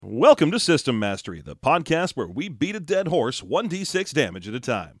Welcome to System Mastery, the podcast where we beat a dead horse 1d6 damage at a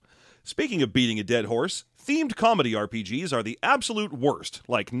time. Speaking of beating a dead horse, themed comedy RPGs are the absolute worst,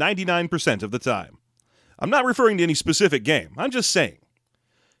 like 99% of the time. I'm not referring to any specific game, I'm just saying.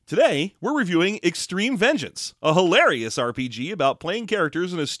 Today, we're reviewing Extreme Vengeance, a hilarious RPG about playing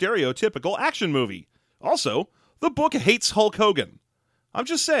characters in a stereotypical action movie. Also, the book hates Hulk Hogan. I'm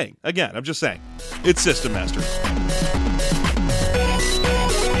just saying. Again, I'm just saying. It's System Mastery.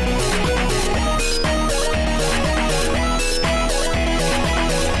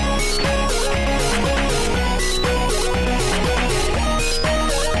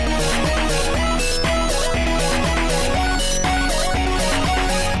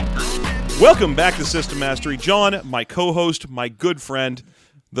 Welcome back to System Mastery. John, my co-host, my good friend,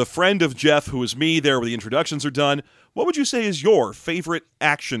 the friend of Jeff, who is me, there where the introductions are done. What would you say is your favorite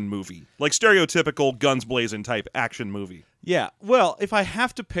action movie? Like stereotypical guns blazing type action movie. Yeah, well, if I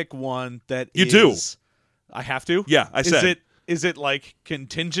have to pick one that You do. I have to? Yeah, I said. Is it like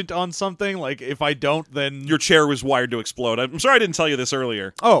contingent on something? Like if I don't, then... Your chair was wired to explode. I'm sorry I didn't tell you this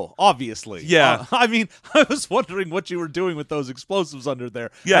earlier. Oh, obviously. Yeah. I mean, I was wondering what you were doing with those explosives under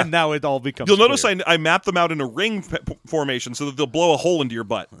there. Yeah. And now it all becomes You'll clear. notice I mapped them out in a ring formation so that they'll blow a hole into your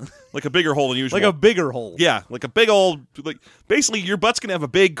butt. Like a bigger hole than usual. Like a bigger hole. Yeah, like a big old... basically, your butt's going to have a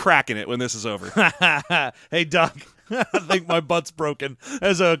big crack in it when this is over. Hey, Doc, I think my butt's broken.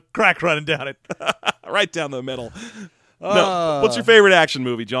 There's a crack running down it. Right down the middle. No. What's your favorite action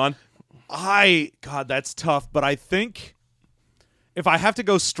movie, John? God, that's tough, but I think if I have to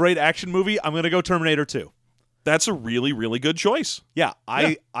go straight action movie, I'm going to go Terminator 2. That's a really, really good choice. Yeah,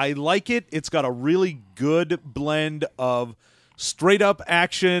 I like it. It's got a really good blend of straight up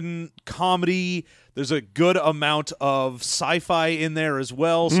action, comedy. There's a good amount of sci-fi in there as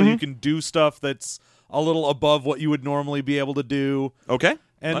well, so you can do stuff that's a little above what you would normally be able to do. Okay.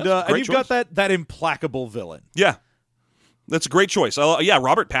 And Well, and you've got that implacable villain. Yeah. That's a great choice. Yeah,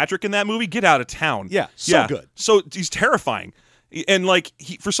 Robert Patrick in that movie, get out of town. Yeah, so good. So he's terrifying. And like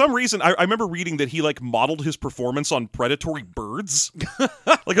for some reason, I remember reading that he like modeled his performance on predatory birds.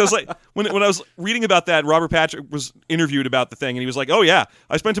 Like I was like, when I was reading about that, Robert Patrick was interviewed about the thing, and he was like, "Oh yeah,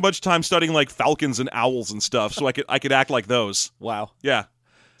 I spent a bunch of time studying like falcons and owls and stuff, so I could act like those." Wow. Yeah.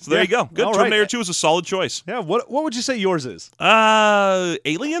 So there you go. Good. All Terminator right. 2 is a solid choice. Yeah, what would you say yours is?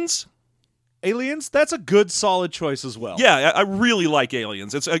 Aliens? Aliens? That's a good, solid choice as well. Yeah, I really like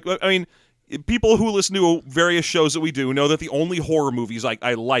Aliens. I mean, people who listen to various shows that we do know that the only horror movies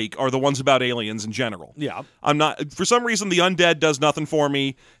I like are the ones about aliens in general. Yeah. I'm not, for some reason, The Undead does nothing for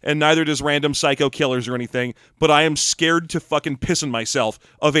me, and neither does Random Psycho Killers or anything, but I am scared to fucking piss in myself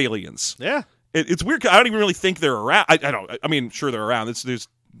of aliens. Yeah. It's weird. I don't even really think they're around. I mean, sure they're around. It's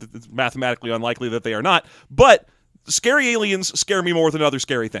mathematically unlikely that they are not, but scary aliens scare me more than other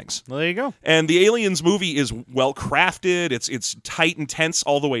scary things. Well, there you go. And the Aliens movie is well crafted. It's tight and tense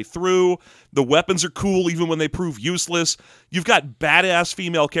all the way through. The weapons are cool even when they prove useless. You've got badass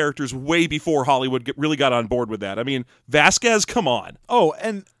female characters way before Hollywood really got on board with that. I mean, Vasquez, come on. Oh,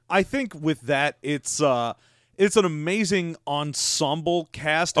 and I think with that, it's an amazing ensemble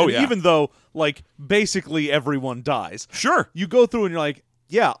cast. Oh, and yeah. even though, like, basically everyone dies. Sure. You go through and you're like,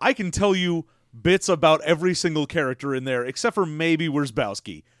 yeah, I can tell you bits about every single character in there, except for maybe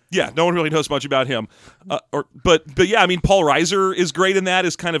Wierzbowski. Yeah, no one really knows much about him. But yeah, I mean, Paul Reiser is great in that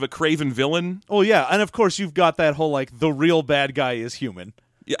as kind of a craven villain. Oh, yeah, and of course you've got that whole, like, the real bad guy is human.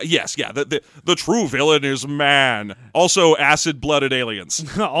 Yeah, yes, yeah. The true villain is man. Also, acid-blooded aliens.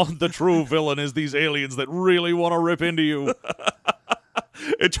 The true villain is these aliens that really want to rip into you.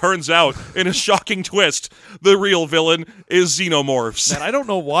 It turns out, in a shocking twist, the real villain is xenomorphs. And I don't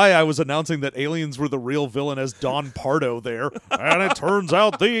know why I was announcing that aliens were the real villain as Don Pardo there. And it turns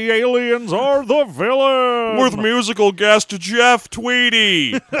out the aliens are the villain. With musical guest Jeff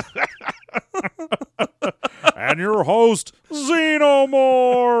Tweedy. And your host,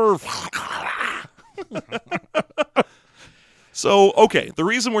 Xenomorph. So, okay, the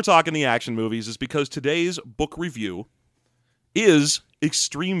reason we're talking the action movies is because today's book review is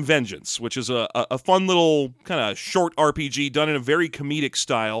Extreme Vengeance, which is a fun little kind of short RPG done in a very comedic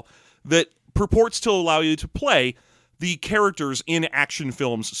style that purports to allow you to play the characters in action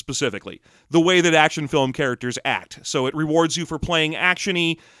films specifically, the way that action film characters act. So it rewards you for playing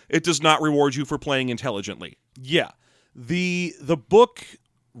action-y, it does not reward you for playing intelligently. Yeah. The book,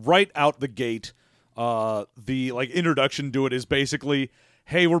 right out the gate, the introduction to it is basically,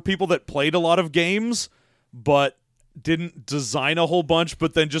 hey, we're people that played a lot of games, but didn't design a whole bunch,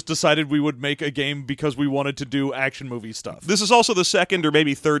 but then just decided we would make a game because we wanted to do action movie stuff. This is also the second or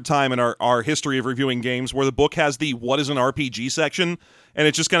maybe third time in our history of reviewing games where the book has the what is an RPG section, and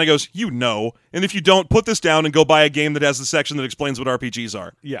it just kind of goes, and if you don't, put this down and go buy a game that has the section that explains what RPGs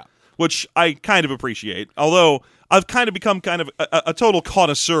are. Yeah. Which I kind of appreciate, although I've kind of become kind of a total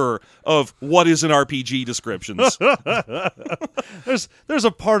connoisseur of what is an RPG descriptions. There's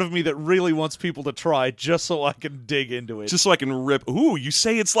a part of me that really wants people to try just so I can dig into it. Just so I can rip. Ooh, you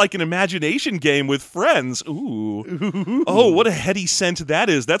say it's like an imagination game with friends. Ooh. Oh, what a heady scent that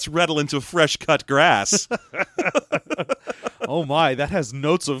is. That's redolent of fresh cut grass. Oh my, that has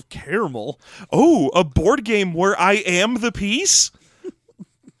notes of caramel. Oh, a board game where I am the piece?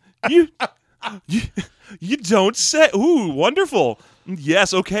 You don't say. Ooh, wonderful.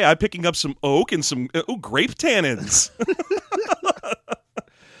 Yes, okay, I'm picking up some oak and some grape tannins.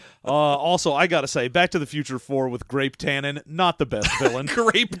 Also, I gotta say, Back to the Future 4 with Grape Tannin, not the best villain.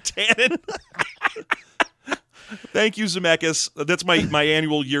 Grape tannin. Thank you, Zemeckis. That's my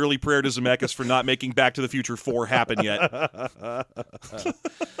annual yearly prayer to Zemeckis for not making Back to the Future 4 happen yet.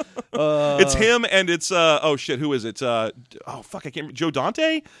 It's him and it's who is it? I can't remember. Joe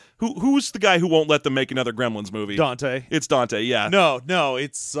Dante? Who's the guy who won't let them make another Gremlins movie? Dante. It's Dante, yeah. No,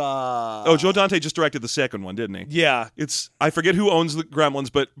 it's Joe Dante just directed the second one, didn't he? Yeah. I forget who owns the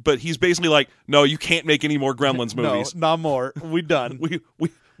Gremlins, but he's basically like, no, you can't make any more Gremlins movies. No, not more. We done.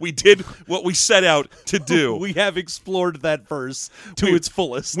 We did what we set out to do. We have explored that verse to its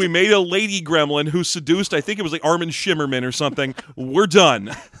fullest. We made a lady gremlin who seduced, I think it was like Armin Shimmerman or something. We're done.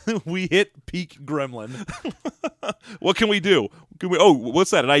 We hit peak gremlin. What can we do?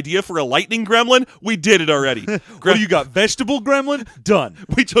 What's that? An idea for a lightning gremlin? We did it already. What do you got? Vegetable gremlin? Done.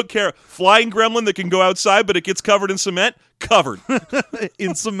 We took care of flying gremlin that can go outside, but it gets covered in cement? Covered.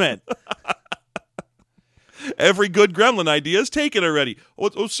 In cement. Every good gremlin idea is taken already.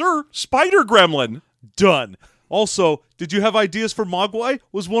 Oh, sir, spider gremlin. Done. Also, did you have ideas for Mogwai?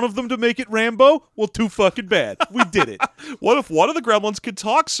 Was one of them to make it Rambo? Well, too fucking bad. We did it. What if one of the gremlins could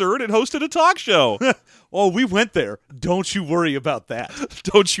talk, sir, and it hosted a talk show? Oh, we went there. Don't you worry about that.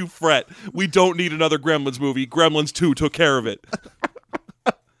 Don't you fret. We don't need another Gremlins movie. Gremlins 2 took care of it.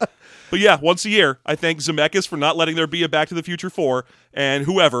 But yeah, once a year, I thank Zemeckis for not letting there be a Back to the Future 4, and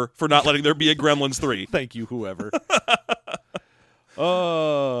whoever for not letting there be a Gremlins 3. Thank you, whoever.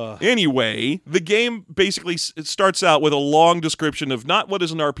 Anyway, the game basically it starts out with a long description of not what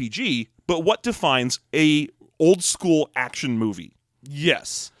is an RPG, but what defines a old school action movie.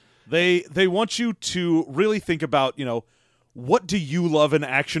 Yes. They want you to really think about, what do you love in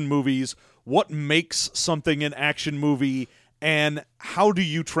action movies? What makes something an action movie? And how do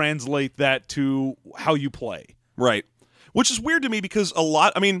you translate that to how you play? Right. Which is weird to me because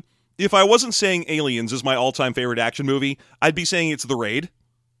if I wasn't saying Aliens is my all-time favorite action movie, I'd be saying it's The Raid.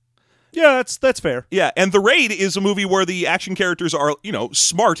 Yeah, that's fair. Yeah, and The Raid is a movie where the action characters are,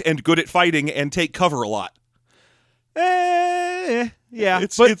 smart and good at fighting and take cover a lot. Yeah.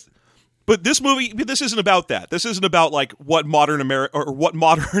 But this movie, this isn't about that. This isn't about like what modern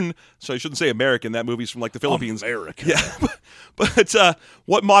so I shouldn't say American, that movie's from like the Philippines. American. Yeah. But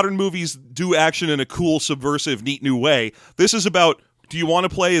what modern movies do action in a cool, subversive, neat new way. This is about, do you want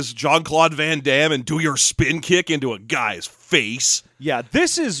to play as Jean-Claude Van Damme and do your spin kick into a guy's face? Yeah,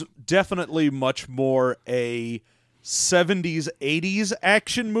 this is definitely much more a 70s, 80s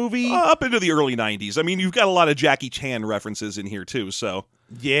action movie. Up into the early 90s. I mean, you've got a lot of Jackie Chan references in here too, so...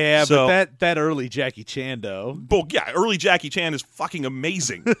 Yeah, but that early Jackie Chan, though. Well, yeah, early Jackie Chan is fucking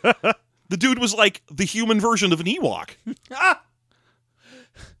amazing. The dude was like the human version of an Ewok.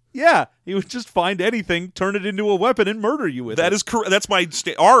 Yeah, he would just find anything, turn it into a weapon, and murder you with it. That is correct. That's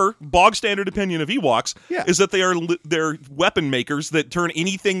our bog standard opinion of Ewoks. Yeah. Is that they're weapon makers that turn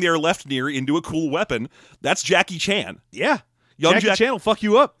anything they're left near into a cool weapon. That's Jackie Chan. Yeah. Young Jackie Chan will fuck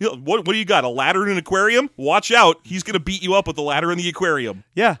you up. What do you got? A ladder in an aquarium? Watch out. He's going to beat you up with the ladder in the aquarium.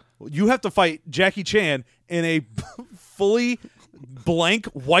 Yeah. You have to fight Jackie Chan in a fully blank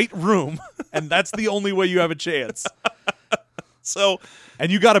white room, and that's the only way you have a chance.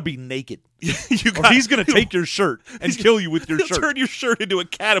 And you got to be naked. Or he's going to take your shirt and kill you with your shirt. Turn your shirt into a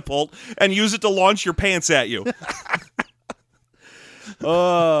catapult and use it to launch your pants at you.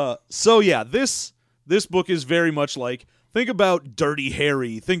 So yeah, this book is very much like, think about Dirty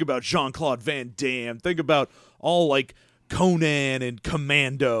Harry, think about Jean-Claude Van Damme, think about all like Conan and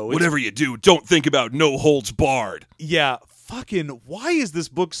Commando. Whatever you do, don't think about No Holds Barred. Yeah, fucking, why is this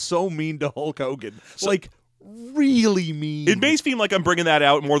book so mean to Hulk Hogan? Really mean. It may seem like I'm bringing that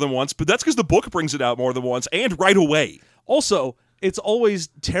out more than once, but that's because the book brings it out more than once and right away. Also, it's always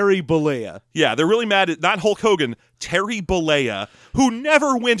Terry Bollea. Yeah, they're really mad at not Hulk Hogan, Terry Bollea, who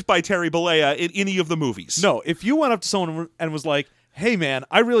never went by Terry Bollea in any of the movies. No, if you went up to someone and was like, hey man,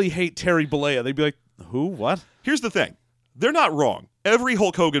 I really hate Terry Bollea, they'd be like, who? What? Here's the thing. They're not wrong. Every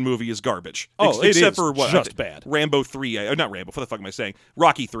Hulk Hogan movie is garbage. Oh, except is for what? just bad. Rambo 3. Not Rambo. What the fuck am I saying?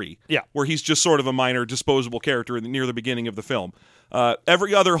 Rocky 3. Yeah. Where he's just sort of a minor disposable character near the beginning of the film.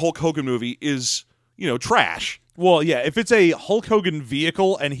 Every other Hulk Hogan movie is, trash. Well, yeah, if it's a Hulk Hogan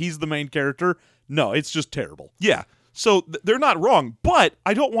vehicle and he's the main character, no, it's just terrible. Yeah. So they're not wrong, but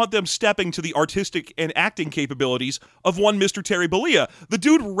I don't want them stepping to the artistic and acting capabilities of one Mr. Terry Bollea. The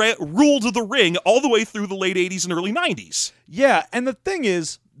dude ruled the ring all the way through the late 80s and early 90s. Yeah, and the thing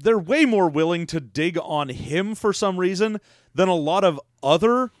is, they're way more willing to dig on him for some reason than a lot of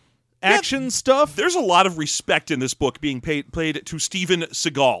other action stuff. There's a lot of respect in this book being played to Steven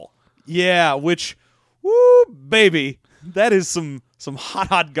Seagal. Yeah, which, woo, baby, that is some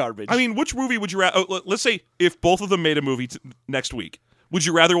hot garbage. I mean, which movie would you rather... let's say if both of them made a movie next week. Would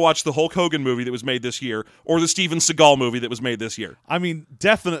you rather watch the Hulk Hogan movie that was made this year or the Steven Seagal movie that was made this year? I mean,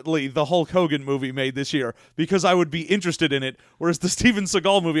 definitely the Hulk Hogan movie made this year because I would be interested in it, whereas the Steven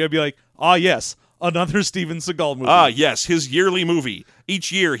Seagal movie, I'd be like, yes, another Steven Seagal movie. Yes, his yearly movie.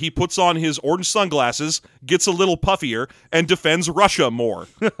 Each year, he puts on his orange sunglasses, gets a little puffier, and defends Russia more.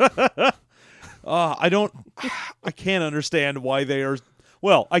 I can't understand why they are...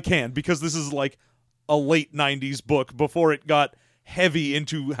 Well, I can, because this is like a late 90s book before it got heavy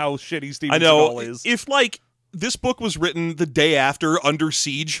into how shitty Steven Seagal is. If, this book was written the day after Under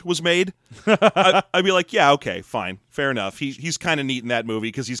Siege was made, I'd be like, yeah, okay, fine, fair enough. He's kind of neat in that movie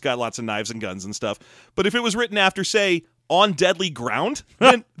because he's got lots of knives and guns and stuff. But if it was written after, say, On Deadly Ground,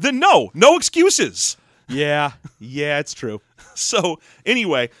 then no excuses. Yeah, it's true. So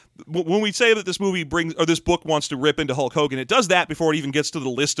anyway, when we say that this book wants to rip into Hulk Hogan, it does that before it even gets to the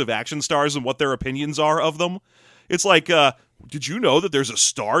list of action stars and what their opinions are of them. It's like, did you know that there's a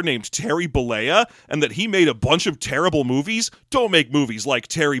star named Terry Bollea and that he made a bunch of terrible movies? Don't make movies like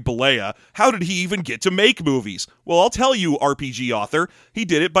Terry Bollea. How did he even get to make movies? Well, I'll tell you, RPG author, he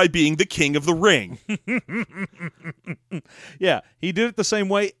did it by being the king of the ring. Yeah, he did it the same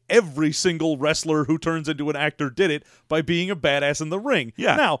way every single wrestler who turns into an actor did it, by being a badass in the ring.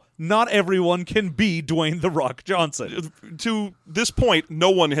 Yeah. Now, not everyone can be Dwayne "The Rock" Johnson. To this point, no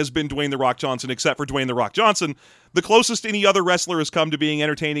one has been Dwayne "The Rock" Johnson except for Dwayne "The Rock" Johnson. The closest any other wrestler has come to being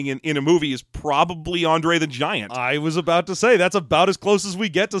entertaining in a movie is probably Andre the Giant. I was about to say, that's about as close as we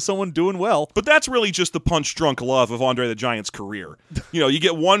get to someone doing well. But that's really just the punch-drunk love of Andre the Giant's career. You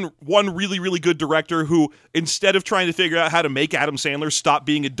get one really, really good director who, instead of trying to figure out how to make Adam Sandler stop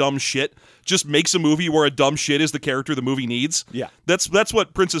being a dumb shit, just makes a movie where a dumb shit is the character the movie needs. Yeah. That's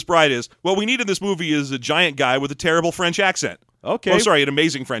what Princess Bride is. What we need in this movie is a giant guy with a terrible French accent. Okay. Oh, sorry, an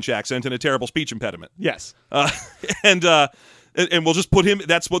amazing French accent and a terrible speech impediment. Yes. And we'll just put him,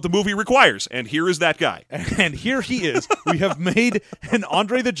 that's what the movie requires. And here is that guy. And here he is. We have made an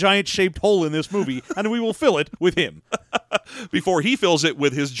Andre the Giant shaped hole in this movie, and we will fill it with him. Before he fills it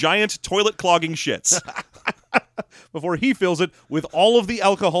with his giant toilet clogging shits. Before he fills it with all of the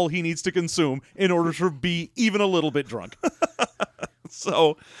alcohol he needs to consume in order to be even a little bit drunk.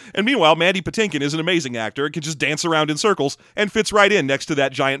 So, and meanwhile, Mandy Patinkin is an amazing actor. It can just dance around in circles and fits right in next to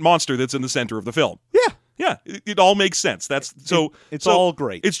that giant monster that's in the center of the film. Yeah. Yeah, it all makes sense. It's all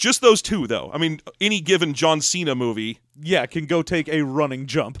great. It's just those two, though. I mean, any given John Cena movie, yeah, can go take a running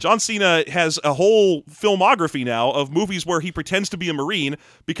jump. John Cena has a whole filmography now of movies where he pretends to be a Marine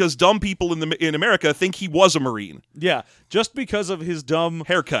because dumb people in America think he was a Marine. Yeah, just because of his dumb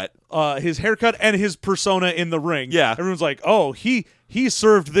haircut, and his persona in the ring. Yeah, everyone's like, "Oh, he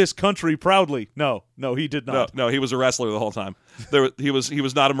served this country proudly." No, he did not. No, he was a wrestler the whole time. He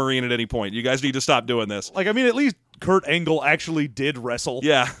was not a Marine at any point. You guys need to stop doing this. Like, I mean, at least Kurt Angle actually did wrestle.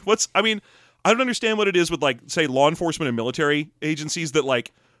 Yeah. I don't understand what it is with, say, law enforcement and military agencies that,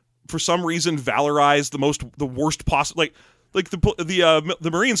 for some reason valorize the worst possible.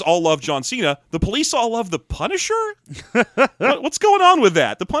 The Marines all love John Cena. The police all love the Punisher? What's going on with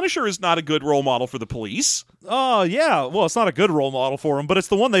that? The Punisher is not a good role model for the police. Oh, yeah. Well, it's not a good role model for them, but it's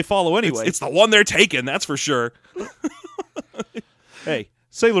the one they follow anyway. It's the one they're taking, that's for sure. Hey,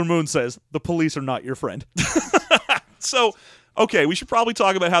 Sailor Moon says, the police are not your friend. So, okay, we should probably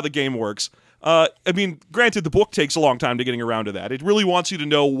talk about how the game works. Granted, the book takes a long time to getting around to that. It really wants you to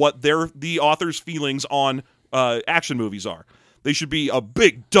know what the author's feelings on action movies are. They should be a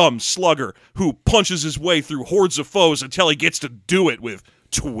big, dumb slugger who punches his way through hordes of foes until he gets to do it with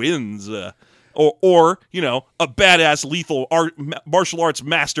twins. Or a badass lethal martial arts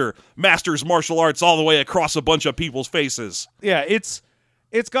masters martial arts all the way across a bunch of people's faces. Yeah, it's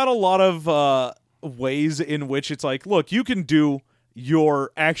got a lot of ways in which it's like, look, you can do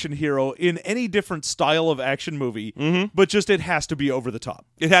your action hero in any different style of action movie, but just it has to be over the top.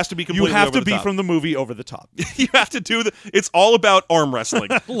 It has to be completely You have over to the be top. from the movie over the top. You have to do it's all about arm wrestling.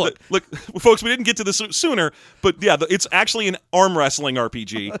 Look, folks, we didn't get to this sooner, but yeah, it's actually an arm wrestling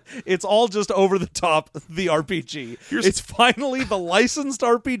RPG. it's all just over the top, the RPG. It's finally the licensed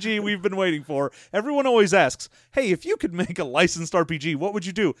RPG we've been waiting for. Everyone always asks, hey, if you could make a licensed RPG, what would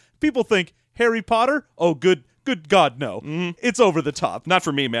you do? People think, Harry Potter? Oh, good God, no. It's over the top. Not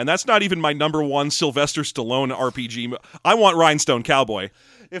for me, man. That's not even my number one Sylvester Stallone RPG. I want Rhinestone Cowboy.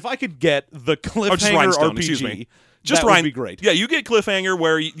 If I could get the Or just Cliffhanger Rhinestone, RPG, excuse me. that would be great. Yeah, you get Cliffhanger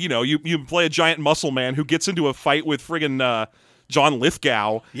where you play a giant muscle man who gets into a fight with friggin' John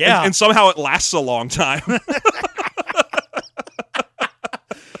Lithgow. Yeah. And somehow it lasts a long time.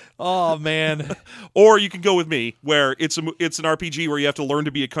 Oh, man. Or you can go with me, where it's an RPG where you have to learn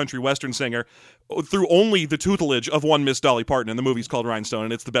to be a country western singer through only the tutelage of one Miss Dolly Parton, and the movie's called Rhinestone,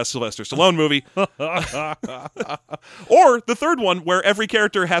 and it's the best Sylvester Stallone movie. Or the third one, where every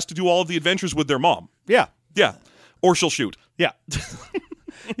character has to do all of the adventures with their mom. Yeah. Yeah. Or she'll shoot. Yeah.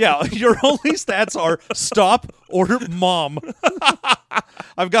 Yeah, your only stats are stop or mom.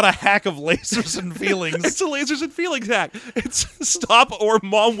 I've got a hack of lasers and feelings. It's a lasers and feelings hack. It's stop or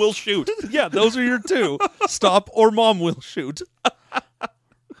mom will shoot. Yeah, those are your two. Stop or mom will shoot.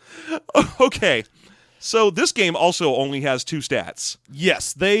 Okay. So this game also only has 2 stats.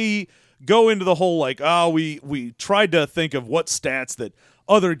 Yes, they go into the whole like, we tried to think of what stats that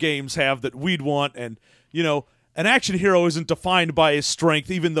other games have that we'd want, and an action hero isn't defined by his strength,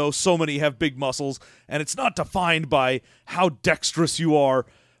 even though so many have big muscles, and it's not defined by how dexterous you are,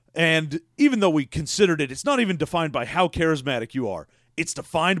 and even though we considered it, it's not even defined by how charismatic you are. It's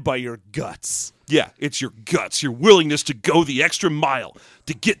defined by your guts. Yeah, it's your guts, your willingness to go the extra mile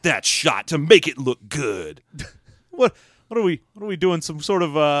to get that shot, to make it look good. What are we doing? Some sort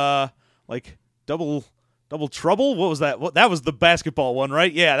of like double trouble? What was that? That was the basketball one,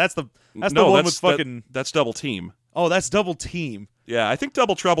 right? Yeah, that's the one with fucking. That's Double Team. Oh, that's Double Team. Yeah, I think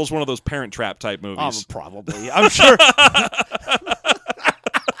Double Trouble is one of those Parent Trap type movies. Probably. I'm sure.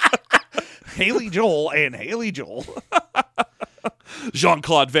 Haley Joel and Haley Joel.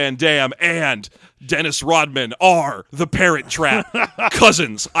 Jean-Claude Van Damme and Dennis Rodman are the Parent Trap.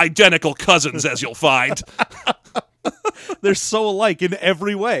 Cousins, identical cousins, as you'll find. They're so alike in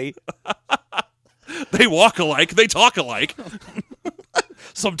every way. They walk alike, they talk alike.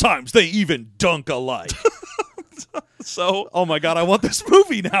 Sometimes they even dunk alike. So, oh my God, I want this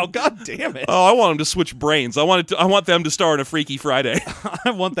movie now. God damn it. Oh, I want them to switch brains. I want them to star in a Freaky Friday.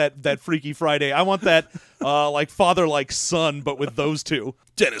 I want that Freaky Friday. I want that like father like son, but with those two.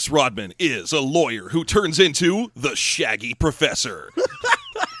 Dennis Rodman is a lawyer who turns into the Shaggy Professor.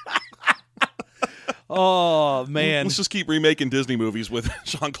 Oh, man. Let's just keep remaking Disney movies with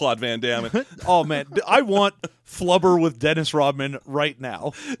Jean-Claude Van Damme. Oh, man. I want Flubber with Dennis Rodman right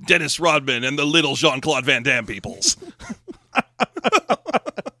now. Dennis Rodman and the little Jean-Claude Van Damme peoples.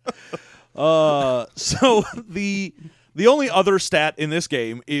 So the only other stat in this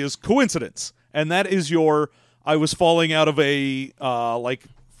game is coincidence. And that is I was falling out of a, like,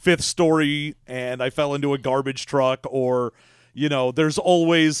 5th story and I fell into a garbage truck, or, there's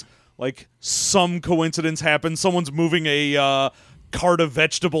always... like some coincidence happens. Someone's moving a cart of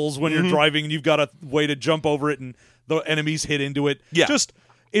vegetables when you're driving, and you've got a way to jump over it, and the enemies hit into it. Yeah, just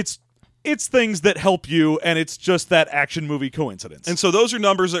it's things that help you, and it's just that action movie coincidence. And so those are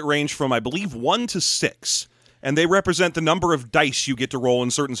numbers that range from, I believe, 1 to 6, and they represent the number of dice you get to roll in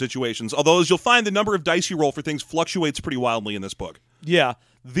certain situations. Although, as you'll find, the number of dice you roll for things fluctuates pretty wildly in this book. Yeah,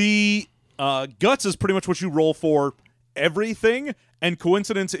 the guts is pretty much what you roll for everything. And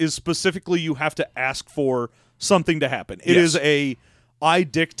coincidence is specifically you have to ask for something to happen. It is I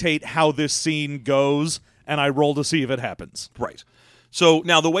dictate how this scene goes, and I roll to see if it happens. Right. So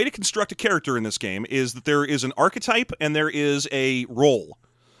now the way to construct a character in this game is that there is an archetype and there is a role.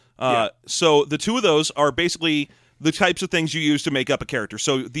 So the two of those are basically the types of things you use to make up a character.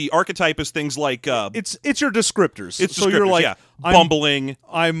 So the archetype is things like... it's your descriptors. It's so descriptors, you're like, yeah. Bumbling.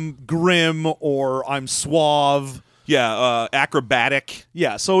 I'm grim, or I'm suave. Yeah, acrobatic.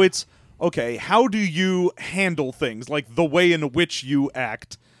 Yeah, so it's, okay, how do you handle things? Like the way in which you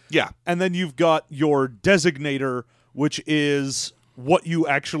act. Yeah. And then you've got your designator, which is what you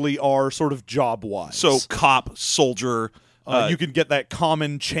actually are sort of job-wise. So cop, soldier, You can get that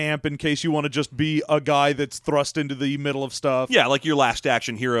common champ in case you want to just be a guy that's thrust into the middle of stuff. Yeah, like your Last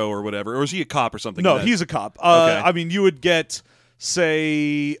Action Hero or whatever. Or is he a cop or something? No, like that? he's a cop. Okay. I mean, you would get,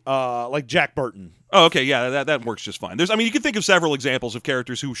 say, like Jack Burton. Oh, okay, yeah, that works just fine. You can think of several examples of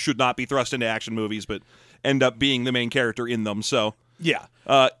characters who should not be thrust into action movies, but end up being the main character in them. So, Yeah.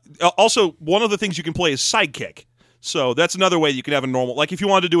 also, one of the things you can play is sidekick. So that's another way you can have a normal. Like if you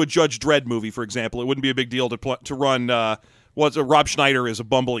wanted to do a Judge Dredd movie, for example, it wouldn't be a big deal to run. Rob Schneider is a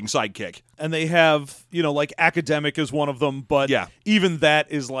bumbling sidekick. And they have, like Academic is one of them, but Yeah. even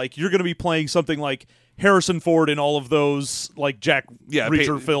that is like you're going to be playing something like Harrison Ford in all of those like Jack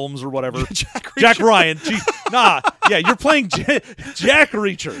Reacher films or whatever. Jack Ryan. You're playing Jack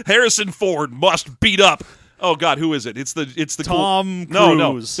Reacher. Harrison Ford must beat up. Oh God, who is it? It's the Tom Cruise.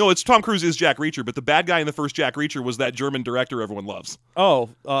 Cruise. No, it's Tom Cruise is Jack Reacher, but the bad guy in the first Jack Reacher was that German director everyone loves.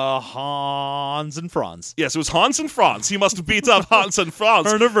 Oh, Hans and Franz. Yes, it was Hans and Franz. He must beat up Hans and Franz.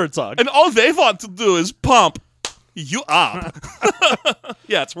 Werner Herzog. And all they want to do is pump you up.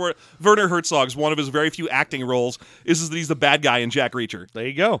 Yeah, it's where Werner Herzog's one of his very few acting roles is that he's the bad guy in Jack Reacher. There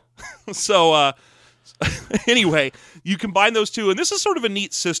you go. So, anyway, you combine those two, and this is sort of a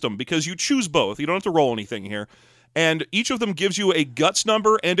neat system because you choose both. You don't have to roll anything here. And each of them gives you a guts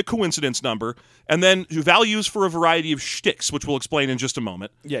number and a coincidence number, and then values for a variety of shticks, which we'll explain in just a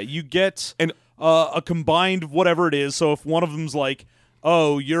moment. Yeah, you get a combined whatever it is. So if one of them's like,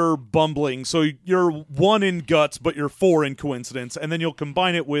 oh, you're bumbling, so you're 1 in guts, but you're 4 in coincidence, and then you'll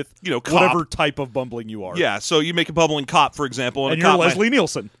combine it with whatever type of bumbling you are. Yeah, so you make a bumbling cop, for example, and you're Leslie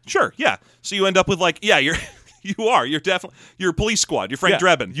Nielsen. Sure, yeah. So you end up with you're definitely you're police squad. You're Frank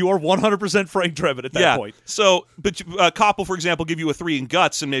Drebin. You are 100% Frank Drebin at that point. So, but cop will, for example, give you a 3 in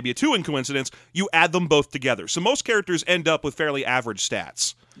guts and maybe a 2 in coincidence. You add them both together. So most characters end up with fairly average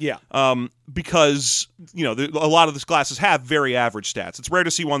stats. Yeah. Because a lot of these classes have very average stats. It's rare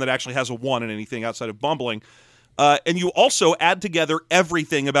to see one that actually has a 1 in anything outside of bumbling. And you also add together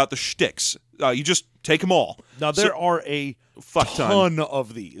everything about the shticks. You just take them all. Now there are a ton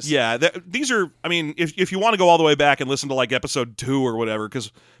of these. Yeah, these are. I mean, if you want to go all the way back and listen to like episode 2 or whatever,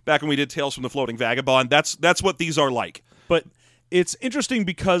 because back when we did Tales from the Floating Vagabond, that's what these are like. But it's interesting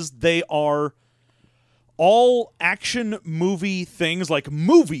because they are all action movie things, like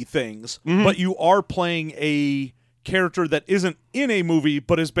movie things, but you are playing a character that isn't in a movie,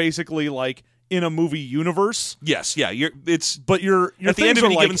 but is basically like in a movie universe. Yes, yeah. Your at the end of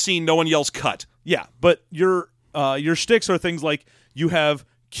any given scene, no one yells cut. Yeah, but your shticks are things like you have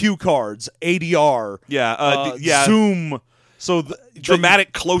cue cards, ADR, zoom. So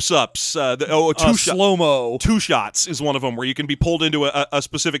dramatic close-ups, two slow-mo. 2 shots is one of them, where you can be pulled into a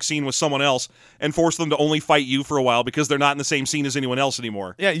specific scene with someone else and force them to only fight you for a while because they're not in the same scene as anyone else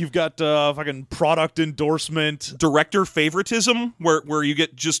anymore. Yeah, you've got fucking product endorsement. Director favoritism, where you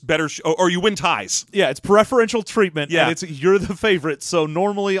get just better, or you win ties. Yeah, it's preferential treatment, yeah. And you're the favorite, so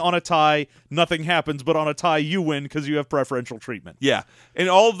normally on a tie, nothing happens, but on a tie, you win because you have preferential treatment. Yeah, and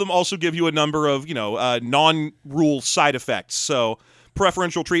all of them also give you a number of, non-rule side effects. So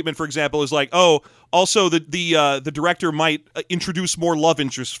preferential treatment, for example, is like, also the director might introduce more love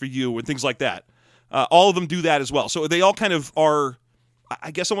interests for you and things like that. All of them do that as well. So they all kind of are,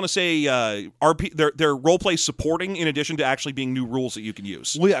 I guess I want to say, they're role-play supporting in addition to actually being new rules that you can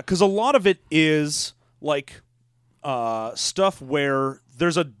use. Well, yeah, because a lot of it is like stuff where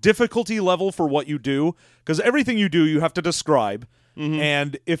there's a difficulty level for what you do, because everything you do you have to describe. Mm-hmm.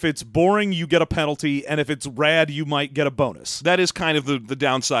 And if it's boring, you get a penalty, and if it's rad, you might get a bonus. That is kind of the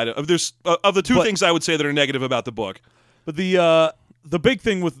downside of the two things I would say that are negative about the book. But the big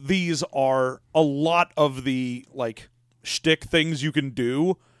thing with these are a lot of the like shtick things you can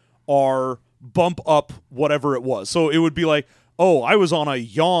do are bump up whatever it was. So it would be like, oh, I was on a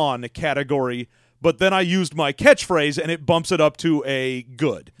yawn category, but then I used my catchphrase, and it bumps it up to a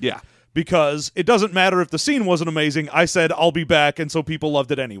good. Yeah. Because it doesn't matter if the scene wasn't amazing. I said, I'll be back, and so people loved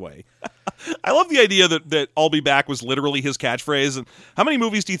it anyway. I love the idea that I'll be back was literally his catchphrase. And how many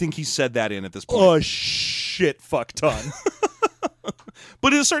movies do you think he said that in at this point? Oh, shit, fuck ton.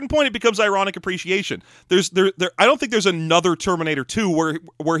 But at a certain point, it becomes ironic appreciation. I don't think there's another Terminator 2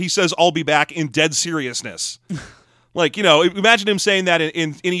 where he says, I'll be back in dead seriousness. Like, imagine him saying that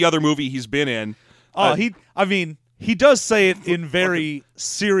in any other movie he's been in. He does say it in very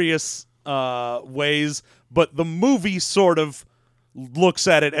serious ways, but the movie sort of looks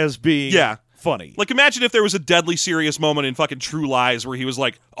at it as being funny. Like, imagine if there was a deadly serious moment in fucking True Lies where he was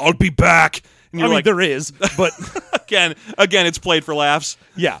like, I'll be back. And there is, but Again, it's played for laughs.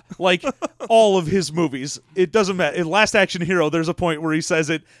 Yeah, like all of his movies. It doesn't matter. In Last Action Hero, there's a point where he says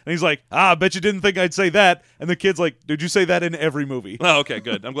it, and he's like, I bet you didn't think I'd say that. And the kid's like, did you say that in every movie? Oh, okay,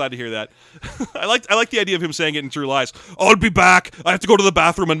 good. I'm glad to hear that. I like the idea of him saying it in True Lies. I'll be back. I have to go to the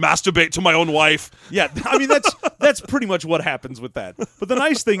bathroom and masturbate to my own wife. Yeah, I mean, that's pretty much what happens with that. But the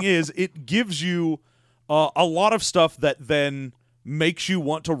nice thing is, it gives you a lot of stuff that then makes you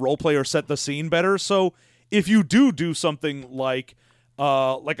want to roleplay or set the scene better. So if you do something like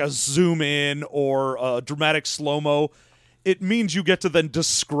a zoom in or a dramatic slow-mo, it means you get to then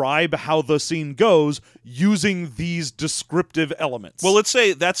describe how the scene goes using these descriptive elements. Well, let's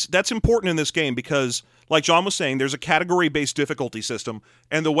say that's important in this game because, like John was saying, there's a category-based difficulty system,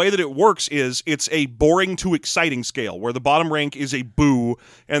 and the way that it works is it's a boring to exciting scale, where the bottom rank is a boo,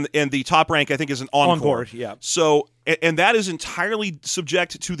 and the top rank, I think, is an encore. Yeah. So, and that is entirely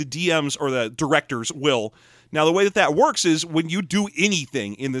subject to the DM's or the director's will. Now, the way that works is when you do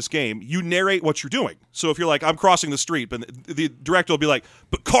anything in this game, you narrate what you're doing. So if you're like, I'm crossing the street, but the director will be like,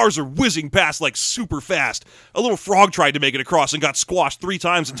 but cars are whizzing past like super fast. A little frog tried to make it across and got squashed 3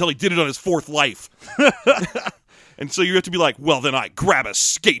 times until he did it on his 4th life. And so you have to be like, well, then I grab a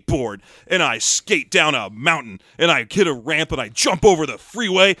skateboard, and I skate down a mountain, and I hit a ramp, and I jump over the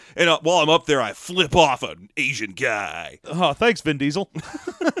freeway, and while I'm up there, I flip off an Asian guy. Oh, thanks, Vin Diesel.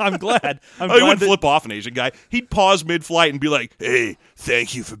 I'm glad. He wouldn't flip off an Asian guy. He'd pause mid-flight and be like, hey,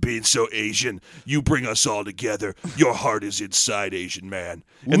 thank you for being so Asian. You bring us all together. Your heart is inside, Asian man.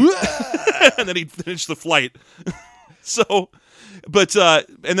 And, and then he'd finish the flight. So... But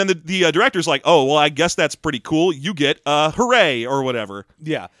and then the director's like, oh, well, I guess that's pretty cool. You get hooray or whatever.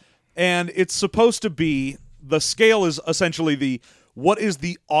 Yeah. And it's supposed to be, the scale is essentially what is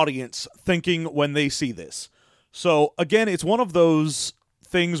the audience thinking when they see this? So, again, it's one of those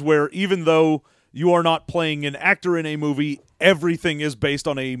things where even though you are not playing an actor in a movie, everything is based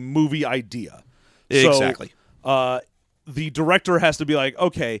on a movie idea. Exactly. So, the director has to be like,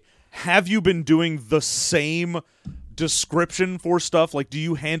 okay, have you been doing the same description for stuff? Like, do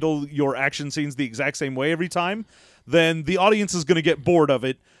you handle your action scenes the exact same way every time? Then the audience is going to get bored of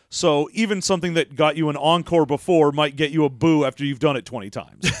it. So even something that got you an encore before might get you a boo after you've done it 20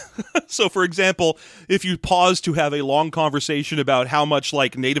 times. So, for example, if you pause to have a long conversation about how much,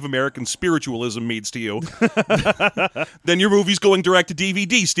 like, Native American spiritualism means to you, then your movie's going direct to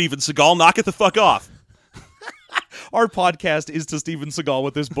DVD, Steven Seagal. Knock it the fuck off. Our podcast is to Steven Seagal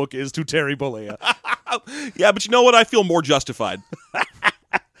what this book is to Terry Bollea. Yeah, but you know what? I feel more justified.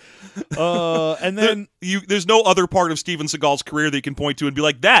 And then there's no other part of Steven Seagal's career that you can point to and be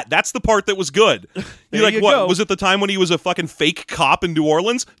like, that's the part that was good. You're like, what? Was it the time when he was a fucking fake cop in New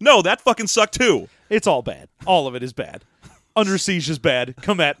Orleans? No, that fucking sucked too. It's all bad. All of it is bad. Under Siege is bad.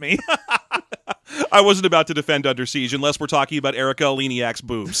 Come at me. I wasn't about to defend Under Siege unless we're talking about Erica Eleniak's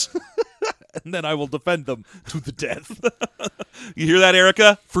boobs. And then I will defend them to the death. You hear that,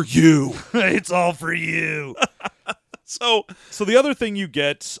 Erica? For you. It's all for you. So the other thing you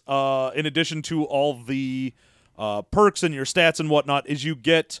get, in addition to all the perks and your stats and whatnot, is you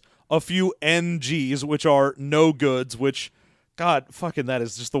get a few NGs, which are no goods, which, God, fucking that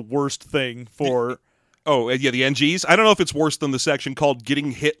is just the worst thing for... Oh, yeah, the NGs? I don't know if it's worse than the section called Getting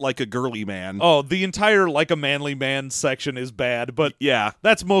Hit Like a Girly Man. Oh, the entire Like a Manly Man section is bad, but yeah,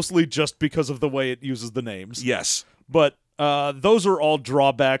 that's mostly just because of the way it uses the names. Yes. But those are all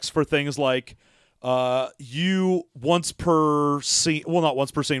drawbacks for things like you once per scene, well, not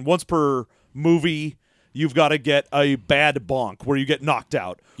once per scene, once per movie, you've got to get a bad bonk where you get knocked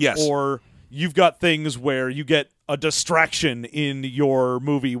out. Yes. Or you've got things where you get a distraction in your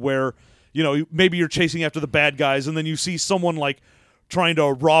movie where... You know, maybe you're chasing after the bad guys, and then you see someone, like, trying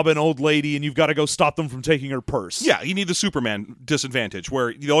to rob an old lady, and you've got to go stop them from taking her purse. Yeah, you need the Superman disadvantage,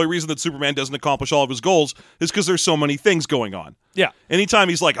 where the only reason that Superman doesn't accomplish all of his goals is because there's so many things going on. Yeah. Anytime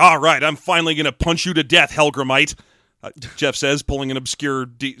he's like, all right, I'm finally going to punch you to death, Helgramite, Jeff says, pulling an obscure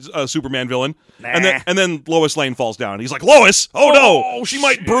Superman villain. Nah. And then Lois Lane falls down. He's like, Lois! Oh, no! She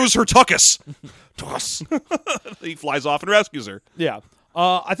might bruise her tuchus! He flies off and rescues her. Yeah.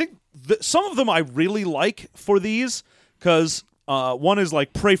 I think some of them I really like for these, because one is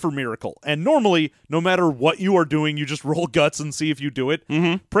like Pray for Miracle. And normally, no matter what you are doing, you just roll guts and see if you do it.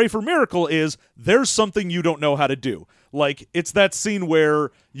 Mm-hmm. Pray for Miracle is there's something you don't know how to do. Like, it's that scene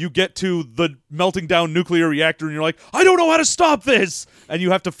where you get to the melting down nuclear reactor and you're like, I don't know how to stop this! And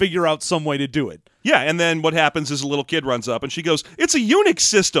you have to figure out some way to do it. Yeah, and then what happens is a little kid runs up and she goes, it's a Unix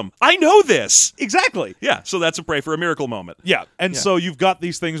system! I know this! Exactly. Yeah, so that's a Pray for a Miracle moment. Yeah, and so you've got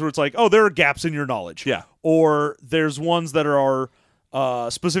these things where it's like, oh, there are gaps in your knowledge. Yeah. Or there's ones that are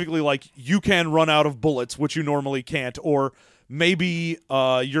specifically like you can run out of bullets, which you normally can't, or maybe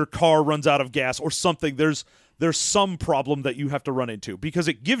your car runs out of gas or something. There's some problem that you have to run into because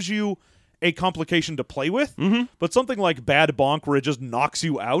it gives you a complication to play with, but something like Bad Bonk where it just knocks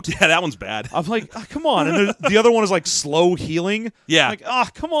you out. Yeah, that one's bad. I'm like, oh, come on. And the other one is like slow healing. Yeah. I'm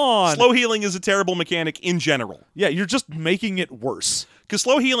like, come on. Slow healing is a terrible mechanic in general. Yeah, you're just making it worse. Because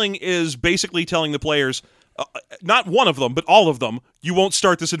slow healing is basically telling the players, not one of them, but all of them, you won't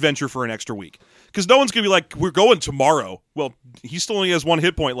start this adventure for an extra week. Because no one's going to be like, we're going tomorrow. Well, he still only has one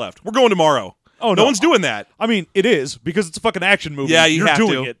hit point left. We're going tomorrow. Oh, no one's doing that. I mean, it is because it's a fucking action movie. Yeah, you're have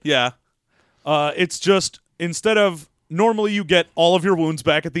doing to. it. Yeah. It's just instead of normally you get all of your wounds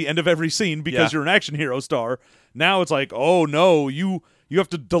back at the end of every scene because you're an action hero star. Now it's like, oh no, you have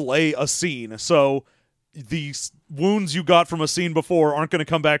to delay a scene. So the wounds you got from a scene before aren't going to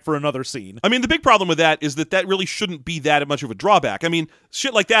come back for another scene. I mean, the big problem with that is that really shouldn't be that much of a drawback. I mean,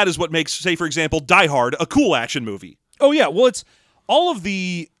 shit like that is what makes, say, for example, Die Hard a cool action movie. Oh yeah, well, it's all of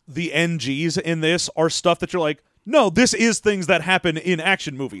the NGs in this are stuff that you're like, no, this is things that happen in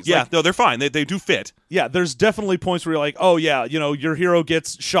action movies. Yeah, like, no, they're fine. They do fit. Yeah, there's definitely points where you're like, oh yeah, your hero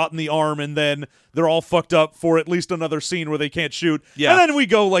gets shot in the arm and then they're all fucked up for at least another scene where they can't shoot. Yeah. And then we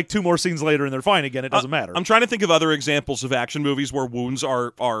go like 2 more scenes later and they're fine again. It doesn't matter. I'm trying to think of other examples of action movies where wounds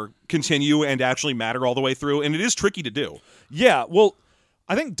are continue and actually matter all the way through, and it is tricky to do. Yeah, well,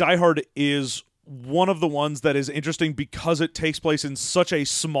 I think Die Hard is one of the ones that is interesting because it takes place in such a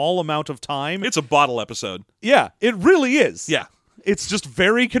small amount of time. It's a bottle episode. Yeah, it really is. Yeah. It's just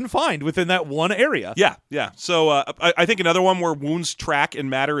very confined within that one area. Yeah. So I think another one where wounds track and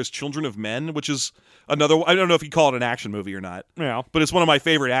matter is Children of Men, which is another. I don't know if you call it an action movie or not. Yeah. But it's one of my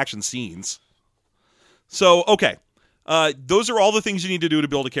favorite action scenes. So, okay. Those are all the things you need to do to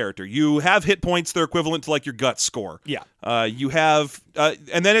build a character. You have hit points that are equivalent to like your gut score. Yeah. You have,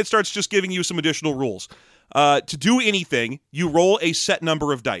 and then it starts just giving you some additional rules. To do anything, you roll a set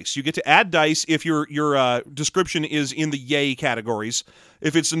number of dice. You get to add dice if your description is in the yay categories.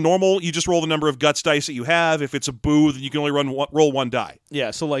 If it's a normal, you just roll the number of guts dice that you have. If it's a boo, then you can only roll 1 die.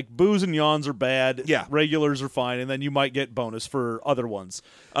 Yeah, so like boos and yawns are bad. Yeah. Regulars are fine, and then you might get bonus for other ones.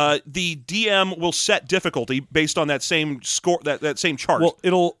 The DM will set difficulty based on that same score, that same chart. Well,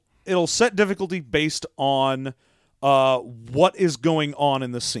 it'll set difficulty based on what is going on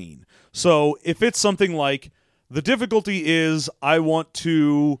in the scene. So if it's something like the difficulty is I want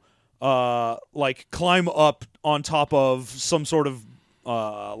to like climb up on top of some sort of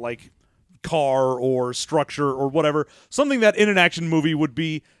like car or structure or whatever, something that in an action movie would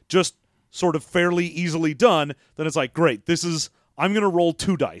be just sort of fairly easily done, then it's like, great, I'm going to roll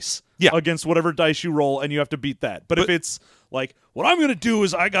 2 dice against whatever dice you roll, and you have to beat that. But if it's like, what I'm going to do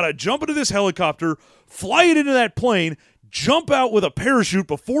is I got to jump into this helicopter, fly it into that plane, jump out with a parachute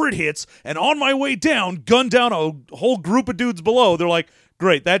before it hits, and on my way down, gun down a whole group of dudes below, they're like,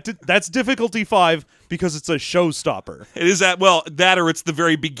 great, that's difficulty 5 because it's a showstopper. It is that or it's the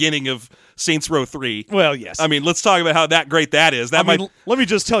very beginning of Saints Row 3. Well, yes. I mean, let's talk about how great that is. Let me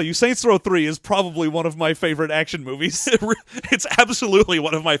just tell you, Saints Row 3 is probably one of my favorite action movies. It's absolutely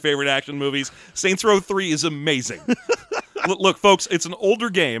one of my favorite action movies. Saints Row 3 is amazing. Look, folks, it's an older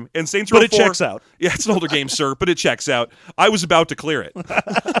game, and Saints Row 4... But it checks out. Yeah, it's an older game, sir, but it checks out. I was about to clear it.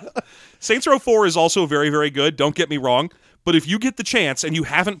 Saints Row 4 is also very, very good, don't get me wrong, but if you get the chance and you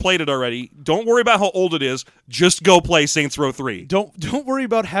haven't played it already, don't worry about how old it is, just go play Saints Row 3. Don't worry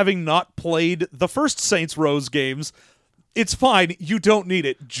about having not played the first Saints Row's games. It's fine. You don't need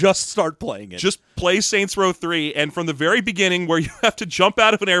it. Just start playing it. Just play Saints Row 3, and from the very beginning where you have to jump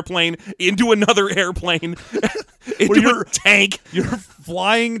out of an airplane into another airplane, into a tank. You're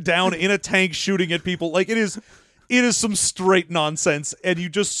flying down in a tank shooting at people. Like, it is some straight nonsense, and you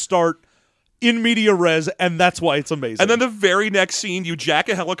just start in media res, and that's why it's amazing. And then the very next scene, you jack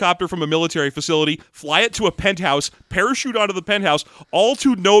a helicopter from a military facility, fly it to a penthouse, parachute onto the penthouse, all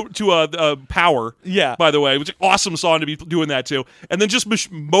to power. Yeah. By the way, it was an awesome song to be doing that too. And then just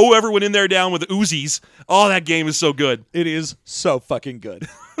mow everyone in there down with Uzis. Oh, that game is so good. It is so fucking good.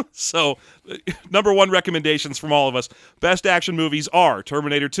 So, number 1 recommendations from all of us. Best action movies are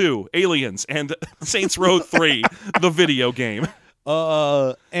Terminator 2, Aliens, and Saints Row 3, the video game.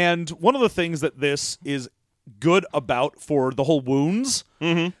 And one of the things that this is good about for the whole wounds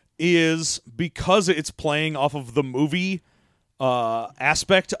is because it's playing off of the movie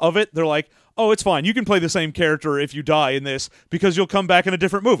aspect of it. They're like, oh, it's fine. You can play the same character if you die in this because you'll come back in a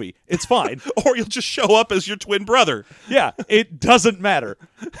different movie. It's fine. Or you'll just show up as your twin brother. Yeah, it doesn't matter.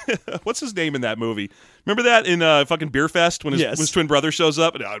 What's his name in that movie? Remember that in fucking Beer Fest when his twin brother shows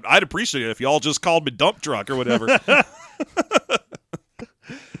up? I'd appreciate it if y'all just called me Dump Truck or whatever.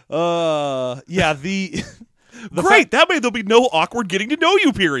 Yeah, the Great. That way there'll be no awkward getting to know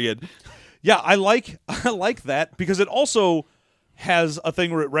you period. Yeah, I like that because it also has a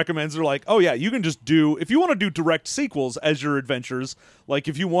thing where it recommends they're like, oh yeah, you can just do if you want to do direct sequels as your adventures, like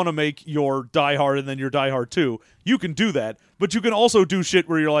if you want to make your Die Hard and then your Die Hard 2, you can do that. But you can also do shit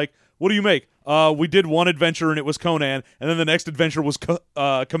where you're like, what do you make? We did one adventure and it was Conan, and then the next adventure was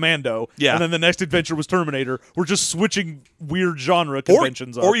Commando, Yeah. and then the next adventure was Terminator. We're just switching weird genre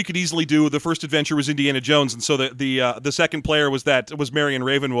conventions up. Or you could easily do the first adventure was Indiana Jones, and so the second player was Marion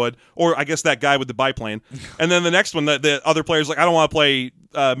Ravenwood, or I guess that guy with the biplane, and then the next one the other player's like, I don't want to play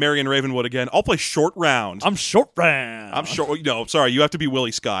Marion Ravenwood again. I'll play Short Round. I'm Short Round. I'm short. No, sorry, you have to be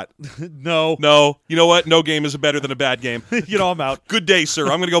Willie Scott. No. You know what? No game is better than a bad game. I'm out. Good day, sir.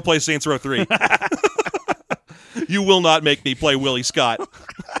 I'm going to go play Saints Row 3. You will not make me play Willie Scott.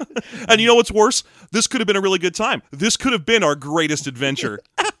 And you know what's worse? This could have been a really good time. This could have been our greatest adventure.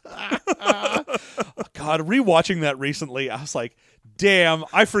 God, rewatching that recently, I was like, damn,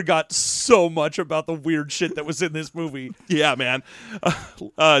 I forgot so much about the weird shit that was in this movie. Yeah, man.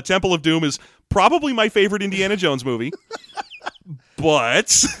 Temple of Doom is probably my favorite Indiana Jones movie.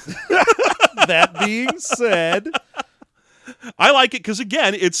 But That being said, I like it because,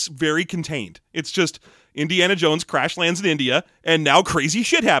 again, it's very contained. It's just Indiana Jones crash lands in India, and now crazy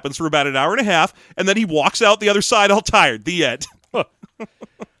shit happens for about an hour and a half, and then he walks out the other side all tired. The end.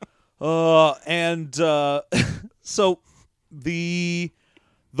 So the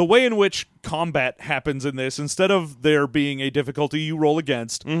way in which combat happens in this, instead of there being a difficulty you roll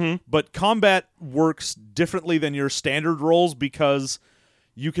against, but combat works differently than your standard rolls because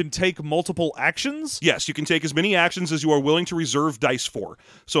you can take multiple actions. Yes, you can take as many actions as you are willing to reserve dice for.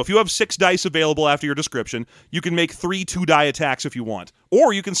 So if you have 6 dice available after your description, you can make 3 2-die attacks if you want.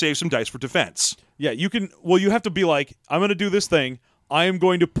 Or you can save some dice for defense. Yeah, you can. Well, you have to be like, I'm going to do this thing. I am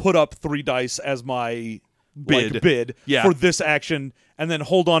going to put up 3 dice as my bid Yeah. for this action, and then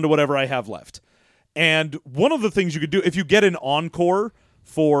hold on to whatever I have left. And one of the things you could do, if you get an encore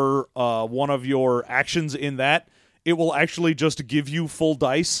for one of your actions in that, it will actually just give you full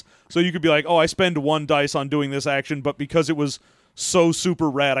dice. So you could be like, oh, I spend 1 dice on doing this action, but because it was so super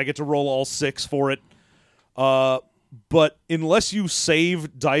rad, I get to roll all 6 for it. But unless you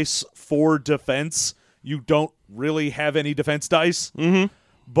save dice for defense, you don't really have any defense dice. Mm-hmm.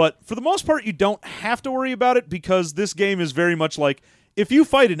 But for the most part, you don't have to worry about it because this game is very much like, if you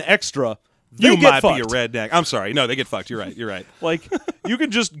fight an extra, they You get might fucked. be a redneck. I'm sorry. No, they get fucked. You're right. Like, you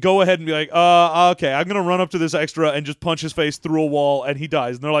can just go ahead and be like, okay, I'm going to run up to this extra and just punch his face through a wall, and he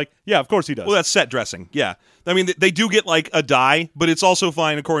dies. And they're like, yeah, of course he does. Well, that's set dressing. Yeah. I mean, they do get like a die, but it's also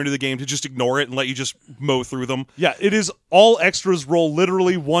fine, according to the game, to just ignore it and let you just mow through them. Yeah, it is all extras roll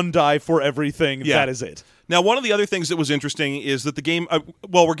literally 1 die for everything. Yeah. That is it. Now, one of the other things that was interesting is that the game,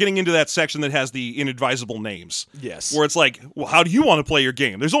 we're getting into that section that has the inadvisable names. Yes. Where it's like, well, how do you want to play your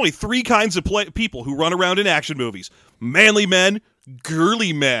game? There's only 3 kinds of people who run around in action movies: manly men,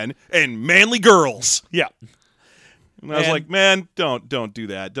 girly men, and manly girls. Yeah. And I was like, man, don't do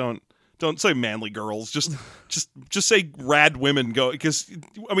that. Don't say manly girls. Just say rad women. Go, because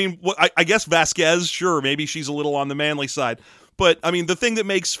I mean, I guess Vasquez, sure, maybe she's a little on the manly side. But, I mean, the thing that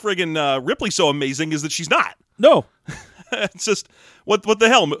makes friggin' Ripley so amazing is that she's not. No. It's just, what the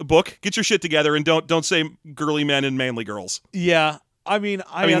hell, book? Get your shit together and don't say girly men and manly girls. Yeah. I mean,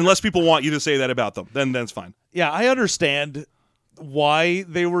 unless people want you to say that about them, then that's fine. Yeah, I understand why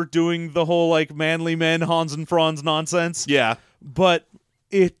they were doing the whole, like, manly men, Hans and Franz nonsense. Yeah. But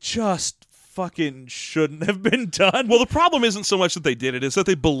it just fucking shouldn't have been done. Well, the problem isn't so much that they did it, it's that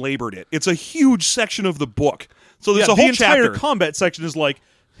they belabored it. It's a huge section of the book. So there's a whole chapter. The entire combat section is like,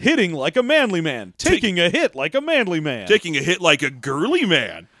 hitting like a manly man, taking a hit like a manly man. Taking a hit like a girly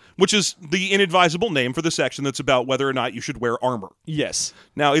man, which is the inadvisable name for the section that's about whether or not you should wear armor. Yes.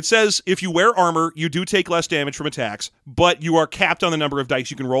 Now, it says if you wear armor, you do take less damage from attacks, but you are capped on the number of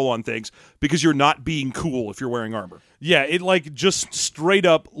dice you can roll on things because you're not being cool if you're wearing armor. Yeah, it like just straight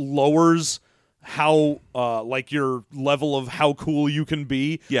up lowers how like your level of how cool you can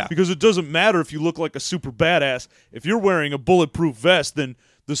be. Yeah. Because it doesn't matter if you look like a super badass. If you're wearing a bulletproof vest, then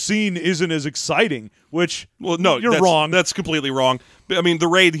the scene isn't as exciting, which, well, no, you're wrong. That's completely wrong. I mean, the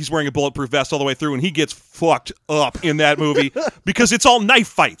Raid, he's wearing a bulletproof vest all the way through, and he gets fucked up in that movie because it's all knife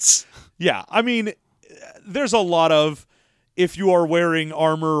fights. Yeah, I mean, there's a lot of, if you are wearing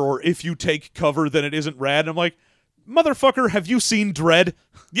armor or if you take cover, then it isn't rad. I'm like, motherfucker, have you seen Dredd?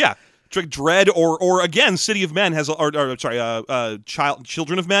 Yeah. Dredd or again, City of Men has,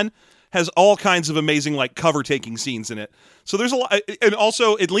 Children of Men has all kinds of amazing like cover taking scenes in it. So there's a lot, and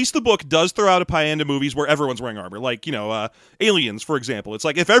also at least the book does throw out a pie into movies where everyone's wearing armor, like Aliens, for example. It's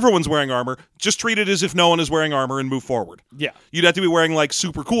like if everyone's wearing armor, just treat it as if no one is wearing armor and move forward. Yeah, you'd have to be wearing like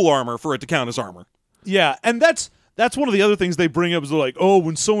super cool armor for it to count as armor. Yeah, and that's one of the other things they bring up is they're like, oh,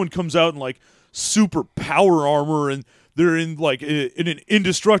 when someone comes out in like super power armor and they're in like in an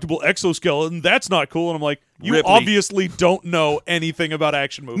indestructible exoskeleton, that's not cool. And I'm like, you Ripley. obviously don't know anything about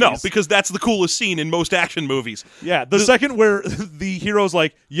action movies. No, because that's the coolest scene in most action movies. Yeah, the second where the hero's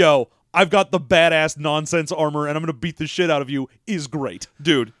like, yo, I've got the badass nonsense armor and I'm going to beat the shit out of you is great.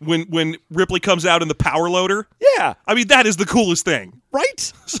 Dude, when Ripley comes out in the power loader, Yeah, I mean, that is the coolest thing.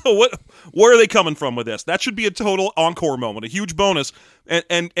 right? So where are they coming from with this? That should be a total encore moment, a huge bonus,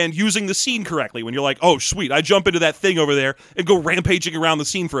 and using the scene correctly when you're like, oh, sweet, I jump into that thing over there and go rampaging around the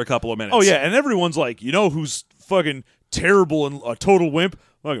scene for a couple of minutes. Oh, yeah, and everyone's like, you know who's fucking terrible and a total wimp?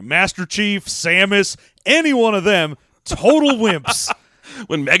 Like Master Chief, Samus, any one of them, total wimps.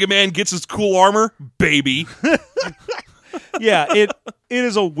 When Mega Man gets his cool armor, baby. Yeah, it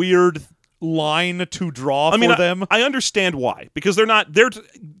is a weird line to draw for them. I understand why, because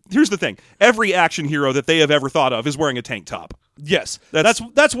here's the thing. Every action hero that they have ever thought of is wearing a tank top. Yes,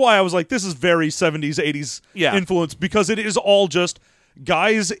 that's why I was like, this is very 70s, 80s Yeah. influence, because it is all just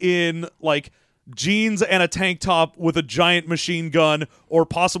guys in like jeans and a tank top with a giant machine gun, or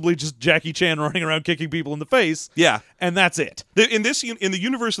possibly just Jackie Chan running around kicking people in the face. Yeah. And that's it. In the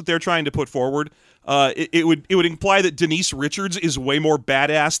universe that they're trying to put forward, it would imply that Denise Richards is way more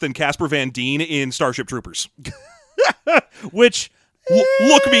badass than Casper Van Dien in Starship Troopers. Which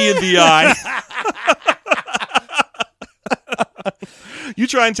Look me in the eye. You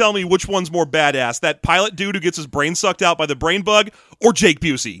try and tell me which one's more badass, that pilot dude who gets his brain sucked out by the brain bug, or Jake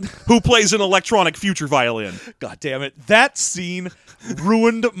Busey, who plays an electronic future violin. God damn it. That scene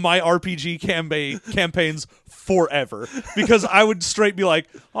ruined my RPG campaigns forever, because I would straight be like,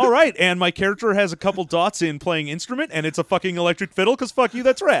 all right, and my character has a couple dots in playing instrument, and it's a fucking electric fiddle, because fuck you,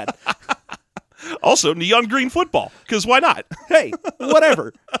 that's rad. Also, neon green football, because why not? Hey,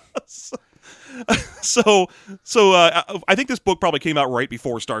 whatever. So I think this book probably came out right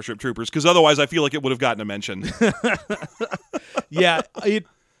before Starship Troopers, because otherwise I feel like it would have gotten a mention. Yeah,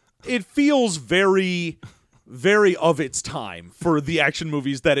 it feels very, very of its time for the action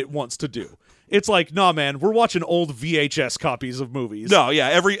movies that it wants to do. It's like, nah, man, we're watching old VHS copies of movies. No, yeah,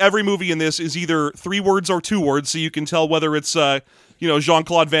 every movie in this is either 3 words or 2 words, so you can tell whether it's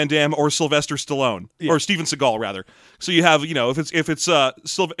Jean-Claude Van Damme or Sylvester Stallone, or Steven Seagal rather. So you have, if it's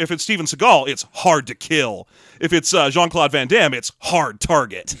Steven Seagal, it's hard to kill. If it's Jean-Claude Van Damme, it's hard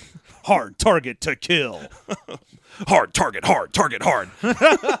target. Hard target to kill. Hard target, hard target, hard.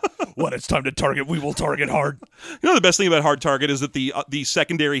 When it's time to target, we will target hard. You know the best thing about Hard Target is that the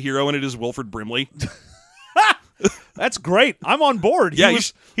secondary hero in it is Wilford Brimley. That's great. I'm on board. Yeah,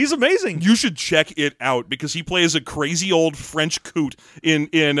 he's amazing. You should check it out, because he plays a crazy old French coot in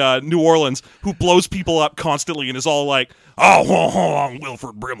New Orleans who blows people up constantly and is all like, "Oh, I'm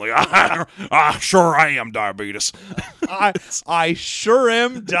Wilford Brimley. Sure I am diabetes." I sure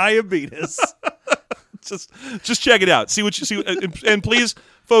am diabetes. Just check it out. See what you see, and please,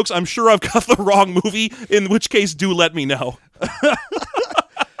 folks, I'm sure I've got the wrong movie. In which case, do let me know.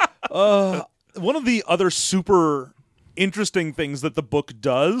 One of the other super interesting things that the book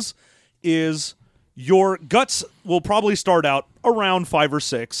does is your guts will probably start out around 5 or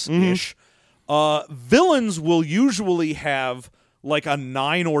 6-ish. Villains will usually have like a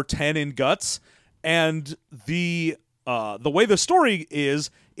 9 or 10 in guts, and the way the story is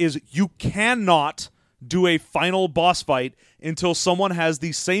you cannot do a final boss fight until someone has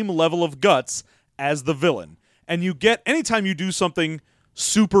the same level of guts as the villain. And you get, anytime you do something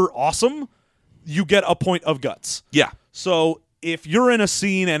super awesome, you get a point of guts. Yeah. So if you're in a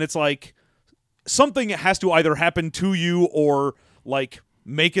scene and it's like something has to either happen to you or like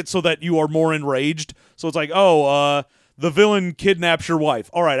make it so that you are more enraged. So it's like, the villain kidnaps your wife.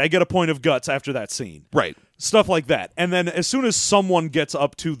 All right, I get a point of guts after that scene. Right. Stuff like that. And then as soon as someone gets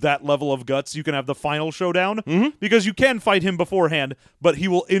up to that level of guts, you can have the final showdown, because you can fight him beforehand, but he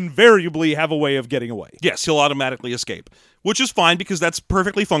will invariably have a way of getting away. Yes, he'll automatically escape, which is fine, because that's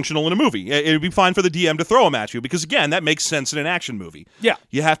perfectly functional in a movie. It would be fine for the DM to throw him at you, because, again, that makes sense in an action movie. Yeah.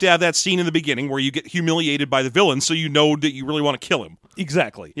 You have to have that scene in the beginning where you get humiliated by the villain, so you know that you really want to kill him.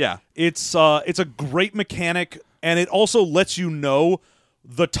 Exactly. Yeah. It's a great mechanic, and it also lets you know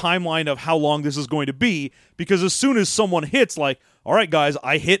the timeline of how long this is going to be, because as soon as someone hits like, all right, guys,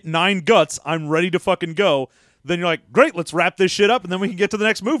 I hit 9 guts, I'm ready to fucking go, then you're like, great, let's wrap this shit up, and then we can get to the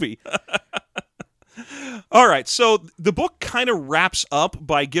next movie. All right, so the book kind of wraps up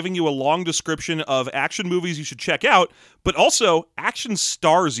by giving you a long description of action movies you should check out, but also action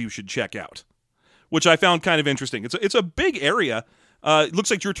stars you should check out, which I found kind of interesting. It's a big area. It looks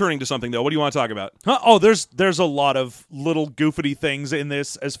like you're turning to something, though. What do you want to talk about? Oh, there's a lot of little goofy things in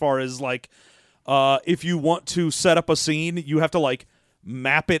this as far as, like, if you want to set up a scene, you have to, like,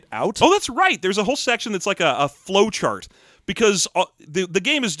 map it out. Oh, that's right. There's a whole section that's like a flow chart. Because the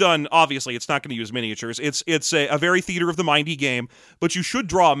game is done, obviously, it's not going to use miniatures. It's a very theater of the mindy game, but you should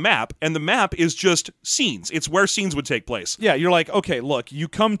draw a map, and the map is just scenes. It's where scenes would take place. Yeah, you're like, okay, look, you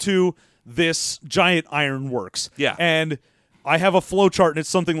come to this giant ironworks. Yeah. And I have a flow chart, and it's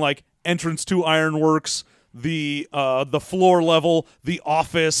something like entrance to ironworks, the floor level, the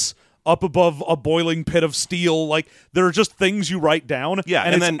office, up above a boiling pit of steel. Like, there are just things you write down. Yeah,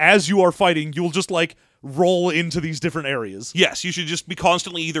 and then as you are fighting, you'll just, like, roll into these different areas. Yes, you should just be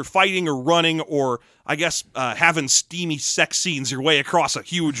constantly either fighting or running or, I guess, having steamy sex scenes your way across a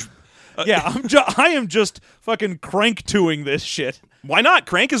huge... Yeah, I am just fucking crank-2ing this shit. Why not?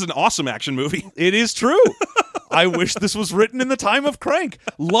 Crank is an awesome action movie. It is true. I wish this was written in the time of Crank.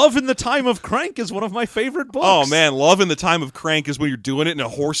 Love in the Time of Crank is one of my favorite books. Oh, man, Love in the Time of Crank is when you're doing it and a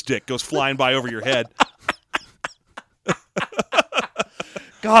horse dick goes flying by over your head.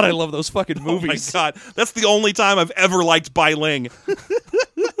 God, I love those fucking movies. Oh my God, that's the only time I've ever liked Bai Ling.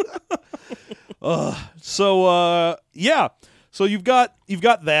 So you've got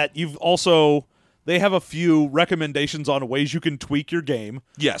that. You've also, they have a few recommendations on ways you can tweak your game.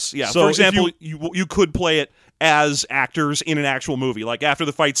 Yes, yeah. So for example, you could play it as actors in an actual movie. Like after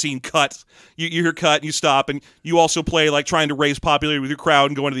the fight scene cut, you hear cut and you stop, and you also play like trying to raise popularity with your crowd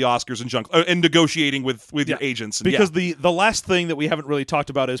and going to the Oscars and junk and negotiating with your agents. And, because the last thing that we haven't really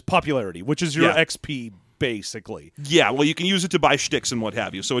talked about is popularity, which is your XP basically. Yeah, well, you can use it to buy shticks and what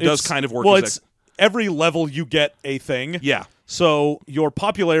have you. So it does kind of work. Well, it's every level you get a thing. Yeah. So your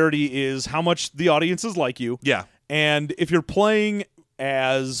popularity is how much the audiences like you. Yeah. And if you're playing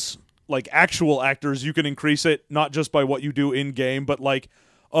as like actual actors, you can increase it not just by what you do in game, but like,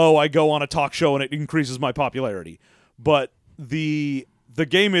 oh, I go on a talk show and it increases my popularity. But the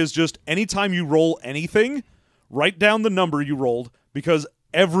game is just anytime you roll anything, write down the number you rolled, because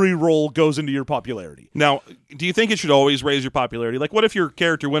every roll goes into your popularity. Now, do you think it should always raise your popularity? Like, what if your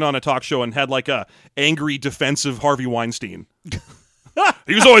character went on a talk show and had like a angry, defensive Harvey Weinstein?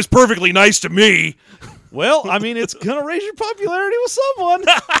 He was always perfectly nice to me. Well, I mean, it's going to raise your popularity with someone.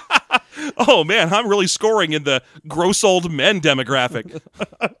 Oh, man, I'm really scoring in the gross old men demographic.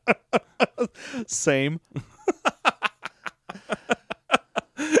 Same.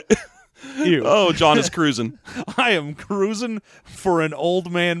 Ew. Oh, John is cruising. I am cruising for an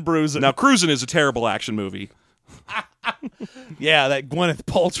old man bruising. Now, Cruising is a terrible action movie. Yeah, that Gwyneth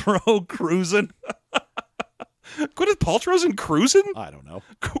Paltrow cruising. Gwyneth Paltrow's in Cruising? I don't know.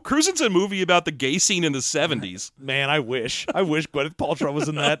 Cruising's a movie about the gay scene in the 70s. Man, I wish Gwyneth Paltrow was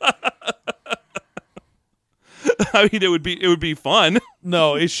in that. I mean, it would be fun.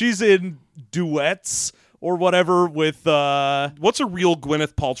 No, she's in Duets or whatever with What's a real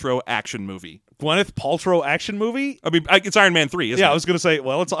Gwyneth Paltrow action movie? Gwyneth Paltrow action movie? I mean, it's Iron Man 3, isn't it? Yeah, I was going to say,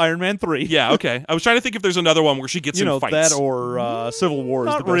 well, it's Iron Man 3. Yeah, okay. I was trying to think if there's another one where she gets in fights. That or Civil War is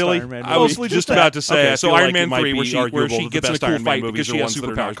Not the best really. I Iron Man movie. was Mostly just that. about to say, Okay, so I feel Iron like Man it might 3 be where she arguable that gets the in a best cool Iron Man fight because she has a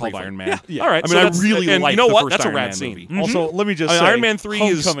superpower called Iron Man. Yeah. All right, I so mean, I that's, really and like you know the what? first That's a Iron rad Man scene. movie. Also, let me just say, Iron Man 3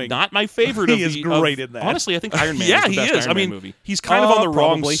 Homecoming. is not my favorite He of is the... great in that. Honestly, I think Iron Man Yeah, is the he best is. Iron I mean, Man movie. He's kind of on the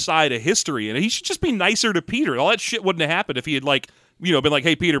wrong probably. side of history, and he should just be nicer to Peter. All that shit wouldn't have happened if he had, like, been like,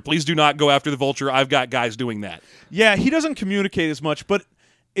 hey, Peter, please do not go after the Vulture. I've got guys doing that. Yeah, he doesn't communicate as much, but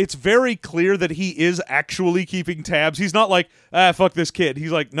it's very clear that he is actually keeping tabs. He's not like, fuck this kid.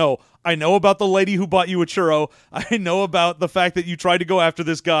 He's like, no, I know about the lady who bought you a churro. I know about the fact that you tried to go after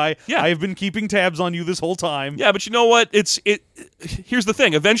this guy. Yeah. I have been keeping tabs on you this whole time. Yeah, but you know what? Here's the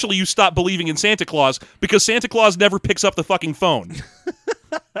thing. Eventually you stop believing in Santa Claus because Santa Claus never picks up the fucking phone.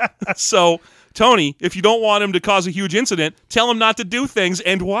 So, Tony, if you don't want him to cause a huge incident, tell him not to do things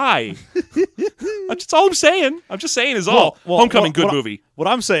and why. That's all I'm saying. I'm just saying is all. Homecoming, good movie. What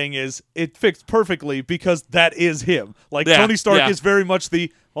I'm saying is it fits perfectly because that is him. Like, Yeah, Tony Stark yeah. is very much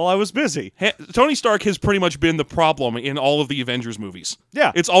I was busy. Tony Stark has pretty much been the problem in all of the Avengers movies.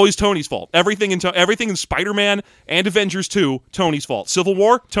 Yeah. It's always Tony's fault. Everything in Spider-Man and Avengers 2, Tony's fault. Civil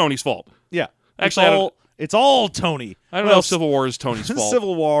War, Tony's fault. Yeah. Actually, it's all Tony. I don't know if Civil War is Tony's fault.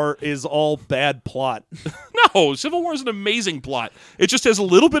 Civil War is all bad plot. No, Civil War is an amazing plot. It just has a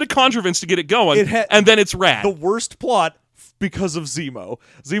little bit of contrivance to get it going, and then it's rad. The worst plot because of Zemo.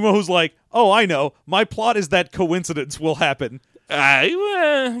 Zemo who's like, oh, I know. My plot is that coincidence will happen.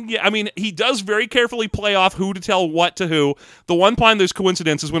 Yeah, I mean, he does very carefully play off who to tell what to who. The one time there's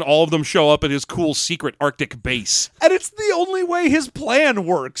coincidence is when all of them show up at his cool secret Arctic base. And it's the only way his plan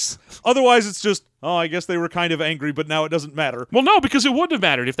works. Otherwise, it's just, oh, I guess they were kind of angry, but now it doesn't matter. Well, no, because it wouldn't have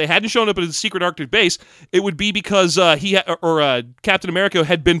mattered. If they hadn't shown up at his secret Arctic base, it would be because Captain America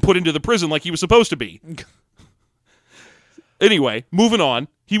had been put into the prison like he was supposed to be. Anyway, moving on.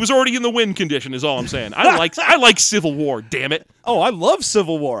 He was already in the win condition, is all I'm saying. I like Civil War, damn it. Oh, I love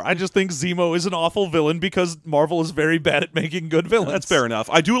Civil War. I just think Zemo is an awful villain because Marvel is very bad at making good villains. That's fair enough.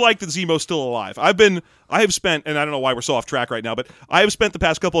 I do like that Zemo's still alive. I have spent, and I don't know why we're so off track right now, but I have spent the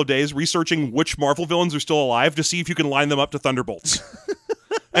past couple of days researching which Marvel villains are still alive to see if you can line them up to Thunderbolts.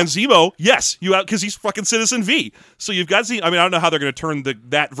 And Zemo, yes, because he's fucking Citizen V. So you've got Zemo. I mean, I don't know how they're going to turn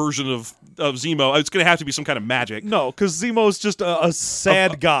that version of Zemo. It's going to have to be some kind of magic. No, because Zemo's just a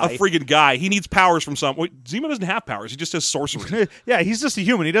sad guy. A friggin' guy. He needs powers from some. Wait, Zemo doesn't have powers. He just has sorcery. Yeah, he's just a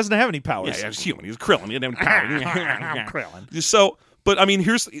human. He doesn't have any powers. Yeah, he's human. He's Krillin. He doesn't have any powers. I'm Krillin. So, but I mean,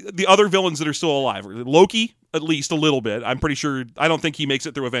 here's the other villains that are still alive. Loki, at least a little bit. I'm pretty sure. I don't think he makes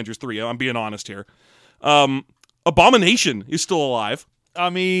it through Avengers 3. I'm being honest here. Abomination is still alive. I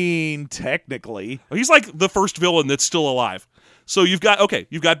mean, technically. He's like the first villain that's still alive. So you've got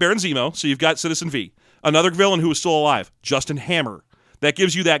Baron Zemo, so you've got Citizen V. Another villain who is still alive, Justin Hammer. That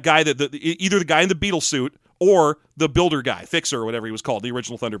gives you that guy, either the guy in the Beetle suit or the builder guy, Fixer or whatever he was called, the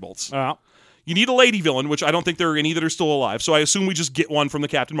original Thunderbolts. You need a lady villain, which I don't think there are any that are still alive, so I assume we just get one from the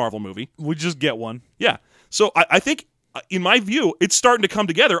Captain Marvel movie. We just get one. Yeah. So I think, in my view, it's starting to come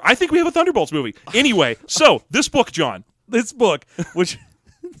together. I think we have a Thunderbolts movie. Anyway, so this book, John. This book, which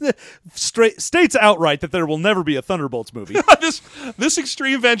states outright that there will never be a Thunderbolts movie. this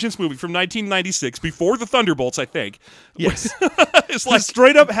Extreme Vengeance movie from 1996, before the Thunderbolts, I think. Yes. It's like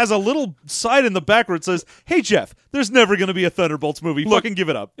straight up has a little side in the back where it says, hey, Jeff, there's never going to be a Thunderbolts movie. Fucking give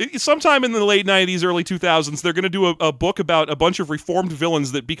it up. Sometime in the late 90s, early 2000s, they're going to do a book about a bunch of reformed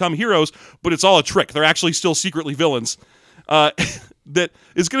villains that become heroes, but it's all a trick. They're actually still secretly villains. That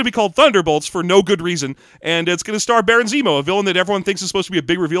is going to be called Thunderbolts for no good reason, and it's going to star Baron Zemo, a villain that everyone thinks is supposed to be a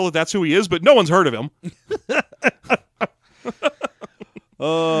big reveal that that's who he is, but no one's heard of him.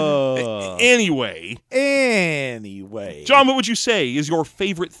 Anyway, John, what would you say is your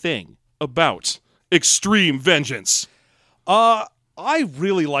favorite thing about Extreme Vengeance? I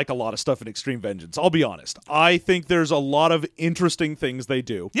really like a lot of stuff in Extreme Vengeance. I'll be honest. I think there's a lot of interesting things they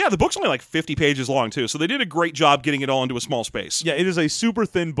do. Yeah, the book's only like 50 pages long, too, so they did a great job getting it all into a small space. Yeah, it is a super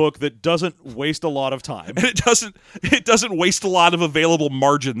thin book that doesn't waste a lot of time. And it doesn't waste a lot of available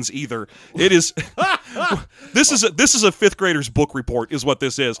margins either. It is this is a fifth grader's book report is what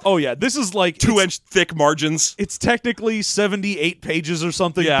this is. Oh yeah, this is like 2-inch thick margins. It's technically 78 pages or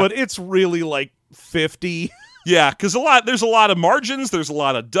something, but it's really like 50. Yeah, because there's a lot of margins. There's a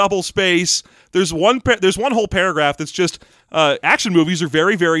lot of double space. There's one whole paragraph that's just action movies are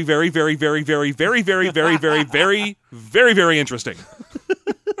very, very, very, very, very, very, very, very, very, very, very, very, very interesting.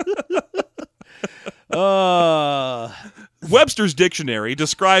 Webster's Dictionary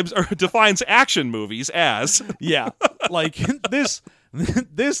defines action movies as like this.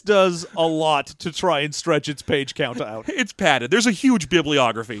 This does a lot to try and stretch its page count out. It's padded. There's a huge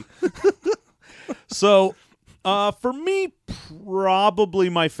bibliography. So. For me, probably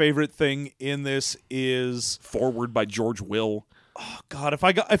my favorite thing in this is foreword by George Will. Oh God,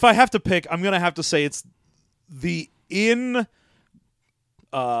 if I have to pick, I'm gonna have to say it's the inside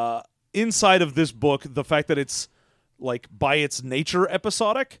of this book. The fact that it's like by its nature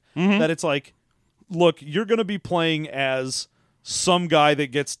episodic. That it's like, look, you're gonna be playing as some guy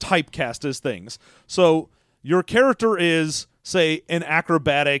that gets typecast as things. So your character is, say, an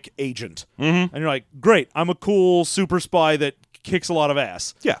acrobatic agent. And you're like, great, I'm a cool super spy that kicks a lot of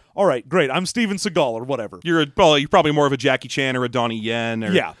ass. Yeah. All right, great, I'm Steven Seagal or whatever. You're probably more of a Jackie Chan or a Donnie Yen.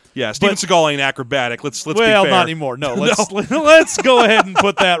 Or, yeah. Steven Seagal ain't acrobatic. Let's be fair. Well, not anymore. No, let's go ahead and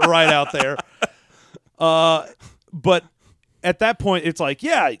put that right out there. But at that point, it's like,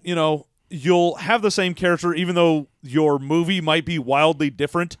 yeah, you'll have the same character, even though your movie might be wildly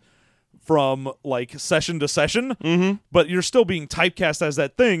different from like session to session, but you're still being typecast as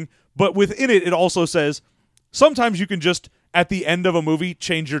that thing. But within it also says sometimes you can just at the end of a movie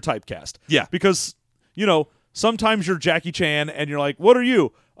change your typecast. Yeah, because sometimes you're Jackie Chan and you're like, what are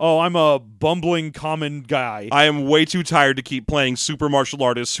you? Oh, I'm a bumbling common guy. I am way too tired to keep playing super martial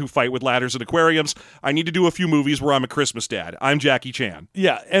artists who fight with ladders and aquariums. I need to do a few movies where I'm a Christmas dad. I'm Jackie Chan.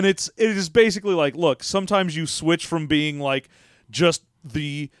 Yeah, and it is basically like, look, sometimes you switch from being like just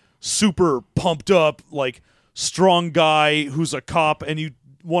the super pumped up, like strong guy who's a cop, and you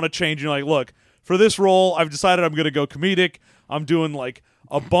want to change. And you're like, look, for this role, I've decided I'm going to go comedic. I'm doing like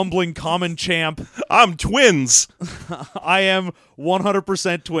a bumbling common champ. I'm twins. I am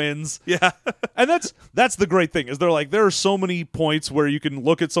 100% twins. Yeah. And that's the great thing is they're like, there are so many points where you can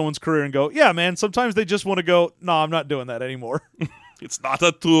look at someone's career and go, yeah, man, sometimes they just want to go, no, I'm not doing that anymore. It's not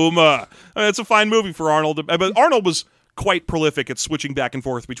a tumor. I mean, it's a fine movie for Arnold. But Arnold was quite prolific at switching back and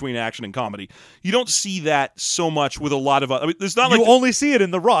forth between action and comedy. You don't see that so much with a lot of... I mean, there's not You like... only see it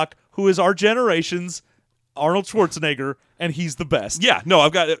in The Rock, who is our generation's Arnold Schwarzenegger, and he's the best. Yeah, no,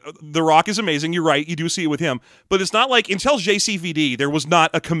 I've got... The Rock is amazing. You're right. You do see it with him. But it's not like... Until JCVD, there was not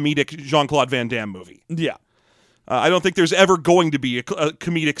a comedic Jean-Claude Van Damme movie. Yeah. I don't think there's ever going to be a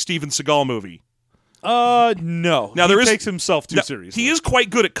comedic Steven Seagal movie. No. Now, he takes himself too seriously. He is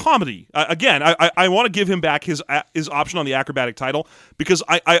quite good at comedy. Again, I want to give him back his option on the acrobatic title because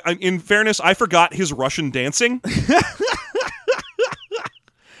I in fairness, I forgot his Russian dancing.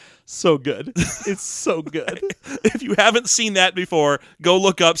 So good. It's so good. If you haven't seen that before, go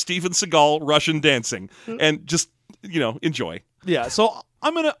look up Steven Seagal Russian dancing and just, enjoy. Yeah, so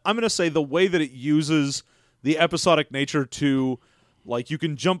I'm gonna say the way that it uses the episodic nature to, like, you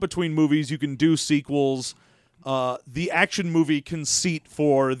can jump between movies, you can do sequels. The action movie conceit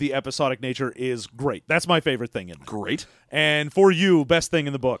for the episodic nature is great. That's my favorite thing in it. Great. And for you, best thing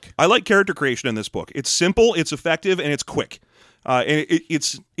in the book. I like character creation in this book. It's simple, it's effective, and it's quick. And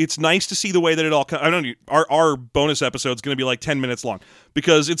it's nice to see the way that it all. I don't know. Our bonus episode is going to be like 10 minutes long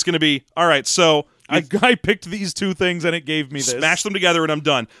because it's going to be all right. So I picked these two things and it gave me this. Smash them together and I'm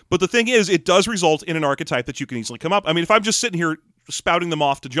done. But the thing is, it does result in an archetype that you can easily come up. I mean, if I'm just sitting here spouting them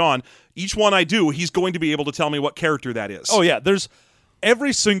off to John, each one I do, he's going to be able to tell me what character that is. Oh yeah, there's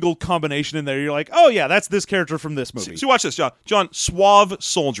every single combination in there. You're like, oh yeah, that's this character from this movie. So watch this, John. John, suave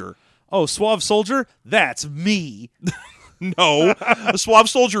soldier. Oh, suave soldier, that's me. No, the suave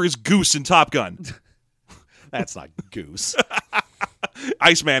soldier is Goose in Top Gun. That's not Goose.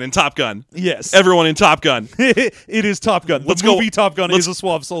 Iceman in Top Gun. Yes. Everyone in Top Gun. It is Top Gun. The movie Top Gun is a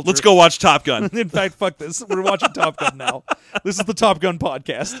suave soldier. Let's go watch Top Gun. In fact, fuck this. We're watching Top Gun now. This is the Top Gun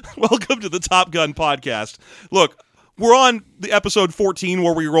podcast. Welcome to the Top Gun podcast. Look, we're on the episode 14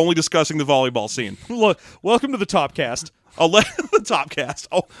 where we were only discussing the volleyball scene. Look, welcome to the Topcast. The Topcast.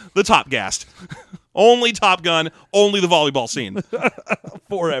 Oh, the Topcast. Only Top Gun, only the volleyball scene.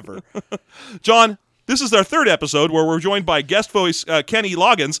 Forever. John, this is our third episode where we're joined by guest voice Kenny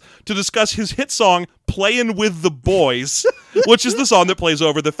Loggins to discuss his hit song, Playin' With the Boys, which is the song that plays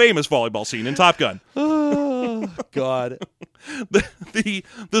over the famous volleyball scene in Top Gun. Oh, God.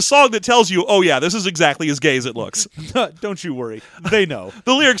 The song that tells you, oh yeah, this is exactly as gay as it looks. Don't you worry. They know.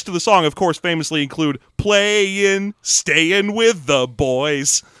 The lyrics to the song, of course, famously include playin', stayin' with the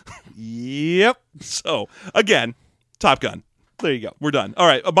boys. Yep. So, again, Top Gun. There you go. We're done. All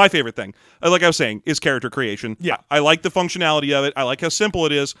right, my favorite thing, like I was saying, is character creation. Yeah. I like the functionality of it. I like how simple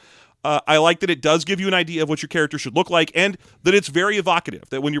it is. I like that it does give you an idea of what your character should look like, and that it's very evocative.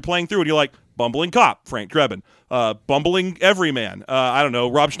 That when you're playing through it, you're like, bumbling cop, Frank Drebin. Bumbling everyman. I don't know,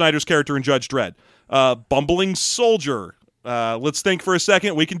 Rob Schneider's character in Judge Dredd. Bumbling soldier. Let's think for a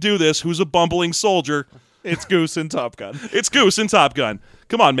second. We can do this. Who's a bumbling soldier? It's Goose in Top Gun. It's Goose in Top Gun.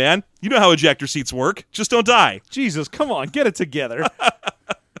 Come on, man. You know how ejector seats work. Just don't die. Jesus, come on. Get it together.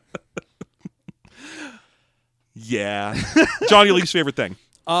 Yeah. John, your least favorite thing?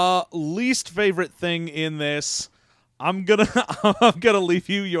 Least favorite thing in this. I'm gonna leave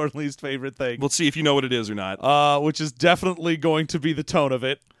you your least favorite thing. Let's see if you know what it is or not. Which is definitely going to be the tone of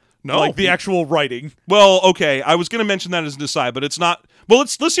it. No. Like the actual writing. Well, okay. I was going to mention that as an aside, but it's not. Well,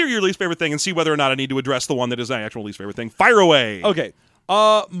 let's hear your least favorite thing and see whether or not I need to address the one that is my actual least favorite thing. Fire away. Okay.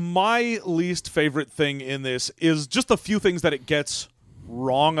 My least favorite thing in this is just a few things that it gets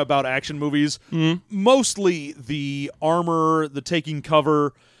wrong about action movies. Mm-hmm. Mostly the armor, the taking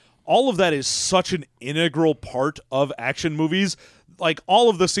cover, all of that is such an integral part of action movies. Like all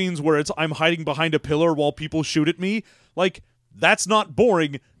of the scenes where it's I'm hiding behind a pillar while people shoot at me, like that's not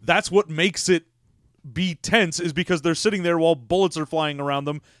boring. That's what makes it be tense, is because they're sitting there while bullets are flying around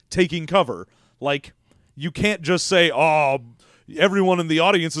them taking cover. Like you can't just say, "Oh, everyone in the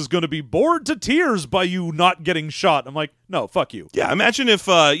audience is going to be bored to tears by you not getting shot." I'm like, no, fuck you. Yeah, imagine if,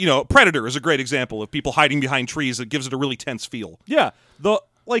 Predator is a great example of people hiding behind trees that gives it a really tense feel. Yeah,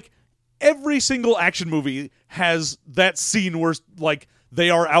 every single action movie has that scene where, like, they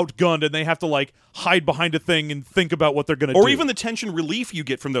are outgunned and they have to, like, hide behind a thing and think about what they're going to do. Or even the tension relief you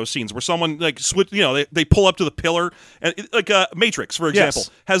get from those scenes where someone, like, they pull up to the pillar. And Matrix, for example,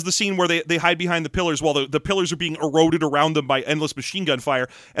 has the scene where they hide behind the pillars while the pillars are being eroded around them by endless machine gun fire,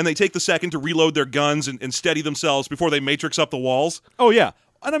 and they take the second to reload their guns and steady themselves before they Matrix up the walls. Oh, yeah.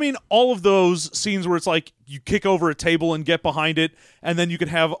 And I mean, all of those scenes where it's like you kick over a table and get behind it, and then you can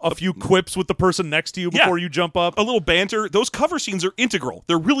have a few quips with the person next to you before you jump up. A little banter. Those cover scenes are integral.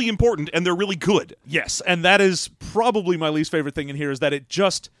 They're really important, and they're really good. Yes, and that is probably my least favorite thing in here is that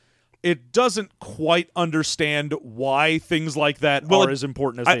it doesn't quite understand why things like that are as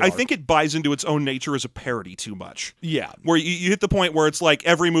important as they are. I think it buys into its own nature as a parody too much. Yeah. Where you hit the point where it's like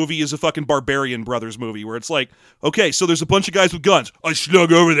every movie is a fucking Barbarian Brothers movie, where it's like, okay, so there's a bunch of guys with guns. I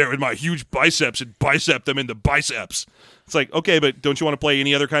slug over there with my huge biceps and bicep them into biceps. It's like, okay, but don't you want to play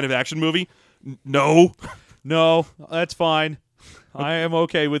any other kind of action movie? No. No, that's fine. I am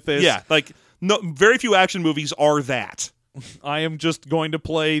okay with this. Yeah, like, no, very few action movies are that. I am just going to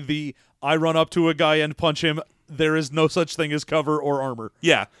play I run up to a guy and punch him. There is no such thing as cover or armor.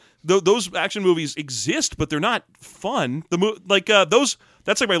 Yeah. Those action movies exist, but they're not fun.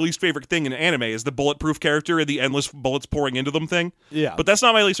 That's like my least favorite thing in anime is the bulletproof character and the endless bullets pouring into them thing. Yeah. But that's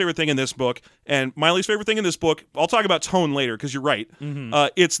not my least favorite thing in this book. And my least favorite thing in this book, I'll talk about tone later because you're right.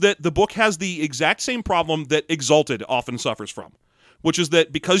 Mm-hmm. It's that the book has the exact same problem that Exalted often suffers from, which is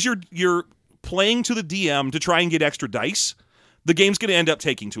that because you're playing to the DM to try and get extra dice, the game's going to end up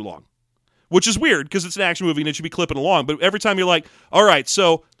taking too long. Which is weird because it's an action movie and it should be clipping along. But every time you're like, all right,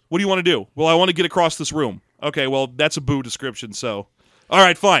 so what do you want to do? Well, I want to get across this room. Okay, well, that's a boo description, so... All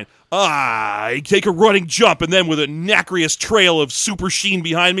right, fine. I take a running jump, and then with a nacreous trail of super sheen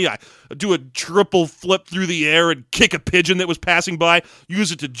behind me, I do a triple flip through the air and kick a pigeon that was passing by,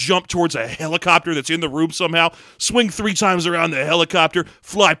 use it to jump towards a helicopter that's in the room somehow, swing 3 times around the helicopter,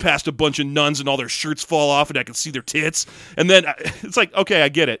 fly past a bunch of nuns and all their shirts fall off and I can see their tits. And then it's like, okay, I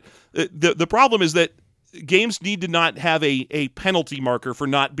get it. The problem is that games need to not have a penalty marker for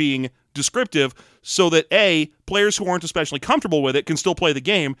not being descriptive so that A, players who aren't especially comfortable with it can still play the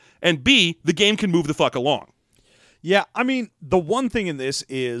game, and B, the game can move the fuck along. Yeah, I mean, the one thing in this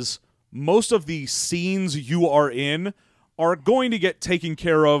is most of the scenes you are in are going to get taken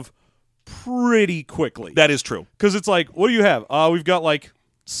care of pretty quickly. That is true. Because it's like, what do you have? We've got like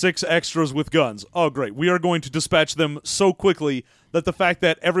 6 extras with guns. Oh, great. We are going to dispatch them so quickly that the fact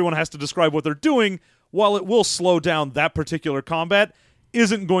that everyone has to describe what they're doing, while it will slow down that particular combat,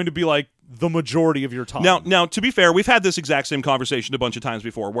 isn't going to be like the majority of your time. Now, to be fair, we've had this exact same conversation a bunch of times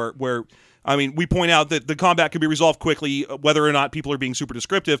before where I mean, we point out that the combat can be resolved quickly, whether or not people are being super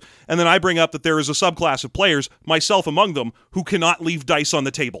descriptive, and then I bring up that there is a subclass of players, myself among them, who cannot leave dice on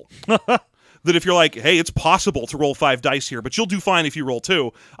the table. That if you're like, hey, it's possible to roll 5 dice here, but you'll do fine if you roll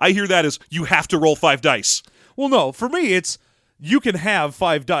 2, I hear that as, you have to roll 5 dice. Well, no, for me, it's, you can have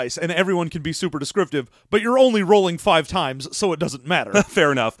 5 dice, and everyone can be super descriptive, but you're only rolling 5 times, so it doesn't matter.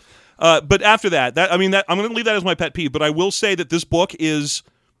 Fair enough. But after that, I'm going to leave that as my pet peeve, but I will say that this book is,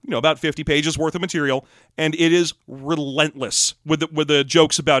 about 50 pages worth of material, and it is relentless with the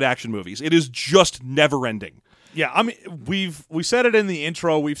jokes about action movies. It is just never-ending. Yeah, I mean, we said it in the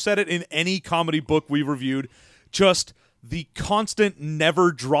intro, we've said it in any comedy book we've reviewed, just the constant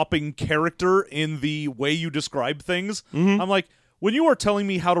never-dropping character in the way you describe things. Mm-hmm. I'm like, when you are telling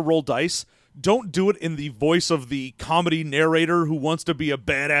me how to roll dice, don't do it in the voice of the comedy narrator who wants to be a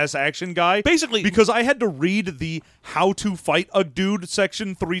badass action guy. Basically, because I had to read the how to fight a dude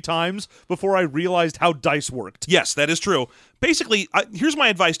section 3 times before I realized how dice worked. Yes, that is true. Basically, here's my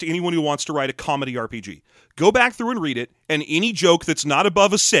advice to anyone who wants to write a comedy RPG. Go back through and read it, and any joke that's not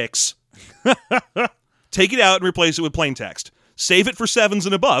above a 6, take it out and replace it with plain text. Save it for 7s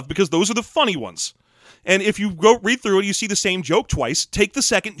and above, because those are the funny ones. And if you go read through it, you see the same joke twice, take the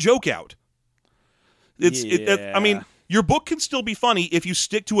second joke out. Your book can still be funny if you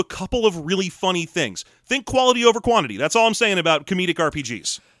stick to a couple of really funny things. Think quality over quantity. That's all I'm saying about comedic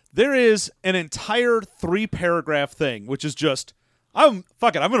RPGs. There is an entire 3-paragraph thing, which is just,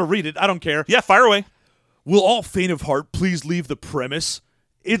 fuck it, I'm going to read it. I don't care. Yeah, fire away. Will all faint of heart please leave the premise?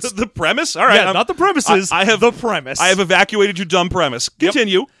 It's the premise? All right. Yeah, not the premises. I have the premise. I have evacuated your dumb premise.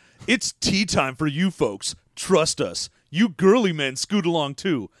 Continue. Yep. It's tea time for you folks. Trust us. You girly men scoot along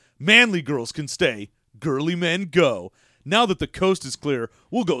too. Manly girls can stay. Girly men go. Now that the coast is clear,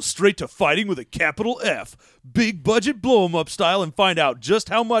 we'll go straight to fighting with a capital F. Big budget blow 'em up style and find out just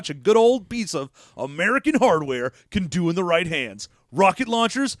how much a good old piece of American hardware can do in the right hands. Rocket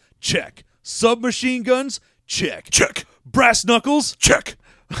launchers? Check. Submachine guns? Check. Check. Brass knuckles? Check.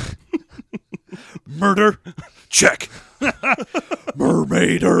 Murder? Check.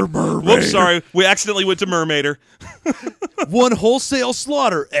 Mermaider. Whoops, sorry. We accidentally went to Mermaider. One wholesale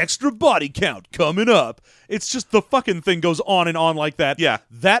slaughter, extra body count coming up. It's just the fucking thing goes on and on like that. Yeah.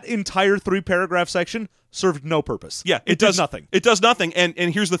 That entire 3-paragraph section served no purpose. Yeah. It does nothing. It does nothing. And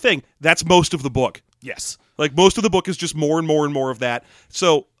here's the thing. That's most of the book. Yes. Like, most of the book is just more and more and more of that.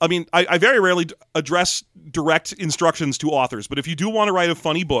 So, I mean, I very rarely address direct instructions to authors, but if you do want to write a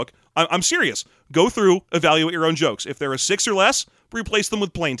funny book, I'm serious. Go through, evaluate your own jokes. If there are 6 or less, replace them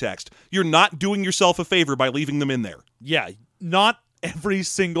with plain text. You're not doing yourself a favor by leaving them in there. Yeah, not every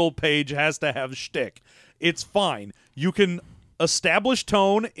single page has to have shtick. It's fine. You can establish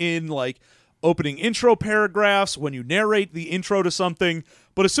tone in, like, opening intro paragraphs when you narrate the intro to something,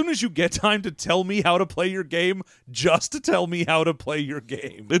 but as soon as you get time to tell me how to play your game, just to tell me how to play your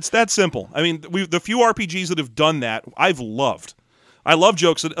game. It's that simple. I mean, the few RPGs that have done that, I've loved. I love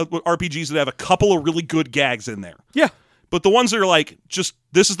jokes that RPGs that have a couple of really good gags in there. Yeah. But the ones that are like, just,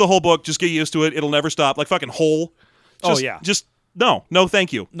 this is the whole book, just get used to it, it'll never stop, like fucking Hole. Just, no,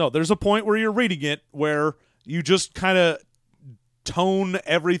 thank you. No, there's a point where you're reading it where you just kind of tone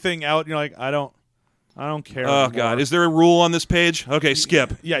everything out, and you're like, I don't care Oh, anymore. God. Is there a rule on this page? Okay,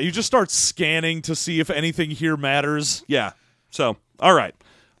 skip. Yeah, you just start scanning to see if anything here matters. Yeah. So, all right.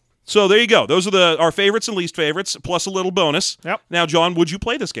 So there you go. Those are our favorites and least favorites, plus a little bonus. Yep. Now, John, would you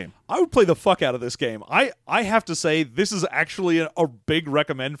play this game? I would play the fuck out of this game. I have to say, this is actually a big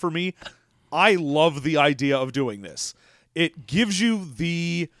recommend for me. I love the idea of doing this. It gives you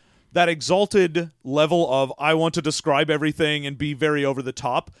that exalted level of, I want to describe everything and be very over the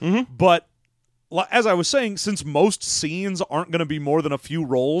top. Mm-hmm. But as I was saying, since most scenes aren't going to be more than a few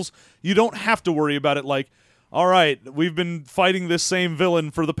rolls, you don't have to worry about it like, all right, we've been fighting this same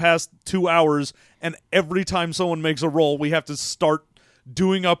villain for the past 2 hours, and every time someone makes a roll, we have to start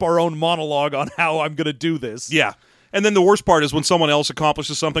doing up our own monologue on how I'm going to do this. Yeah. And then the worst part is when someone else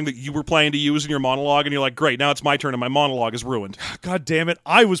accomplishes something that you were planning to use in your monologue, and you're like, great, now it's my turn, and my monologue is ruined. God damn it.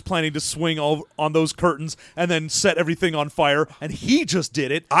 I was planning to swing on those curtains and then set everything on fire, and he just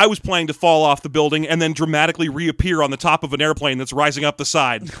did it. I was planning to fall off the building and then dramatically reappear on the top of an airplane that's rising up the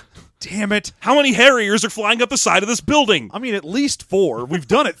side. Damn it. How many Harriers are flying up the side of this building? I mean, at least 4. We've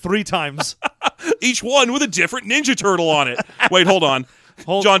done it 3 times. Each one with a different Ninja Turtle on it. Wait, hold on.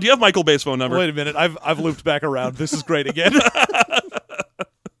 John, do you have Michael Bay's phone number? Wait a minute. I've looped back around. This is great again.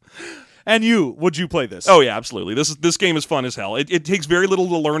 And would you play this? Oh yeah, absolutely. This game is fun as hell. It takes very little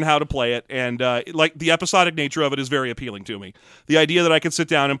to learn how to play it, and like the episodic nature of it is very appealing to me. The idea that I could sit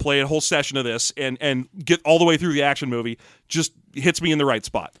down and play a whole session of this and get all the way through the action movie just hits me in the right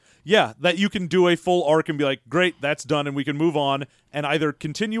spot. Yeah, that you can do a full arc and be like, great, that's done, and we can move on and either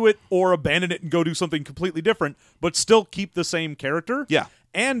continue it or abandon it and go do something completely different, but still keep the same character. Yeah.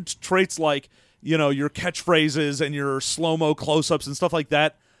 And traits like, your catchphrases and your slow-mo close-ups and stuff like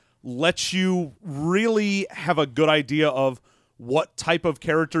that lets you really have a good idea of what type of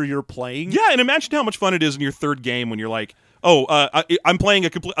character you're playing. Yeah, and imagine how much fun it is in your third game when you're like, I'm playing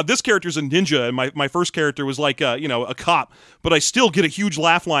this character's a ninja, and my first character was like, a cop, but I still get a huge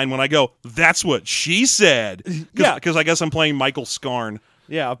laugh line when I go, that's what she said. Yeah. Because I guess I'm playing Michael Scarn.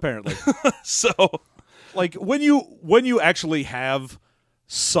 Yeah, apparently. So, like, when you actually have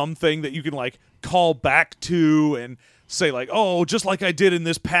something that you can, like, call back to and say, like, oh, just like I did in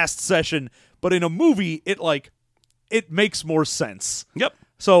this past session, but in a movie, it makes more sense. Yep.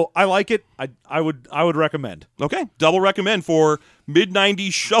 So I like it. I would recommend. Okay, double recommend for mid-90s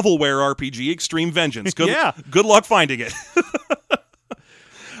shovelware RPG, Extreme Vengeance. Good luck finding it.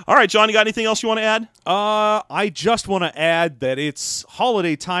 All right, John, you got anything else you want to add? I just want to add that it's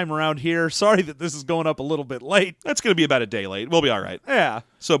holiday time around here. Sorry that this is going up a little bit late. That's going to be about a day late. We'll be all right. Yeah.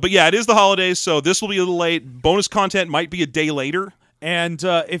 So, but yeah, it is the holidays, so this will be a little late. Bonus content might be a day later. And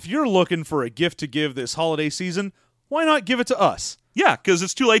if you're looking for a gift to give this holiday season, why not give it to us? Yeah, because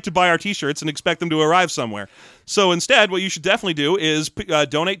it's too late to buy our t-shirts and expect them to arrive somewhere. So instead, what you should definitely do is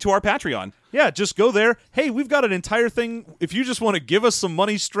donate to our Patreon. Yeah, just go there. Hey, we've got an entire thing. If you just want to give us some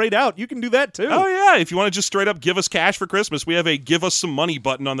money straight out, you can do that too. Oh, yeah. If you want to just straight up give us cash for Christmas, we have a Give Us Some Money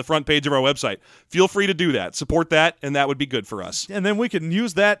button on the front page of our website. Feel free to do that. Support that, and that would be good for us. And then we can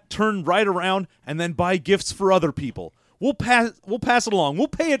use that, turn right around, and then buy gifts for other people. We'll pass it along. We'll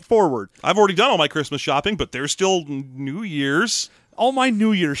pay it forward. I've already done all my Christmas shopping, but there's still New Year's. All my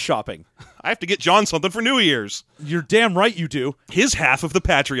New Year's shopping. I have to get John something for New Year's. You're damn right you do. His half of the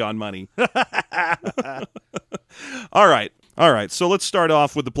Patreon money. All right. So let's start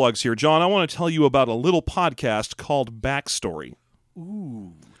off with the plugs here. John, I want to tell you about a little podcast called Backstory.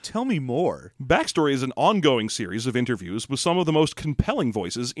 Ooh, tell me more. Backstory is an ongoing series of interviews with some of the most compelling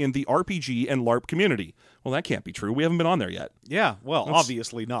voices in the RPG and LARP community. Well, that can't be true. We haven't been on there yet. Yeah, well,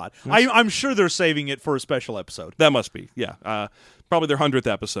 obviously not. I'm sure they're saving it for a special episode. That must be, yeah. Probably their 100th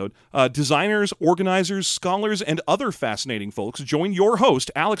episode. Designers, organizers, scholars, and other fascinating folks join your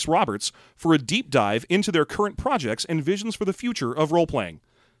host, Alex Roberts, for a deep dive into their current projects and visions for the future of role-playing.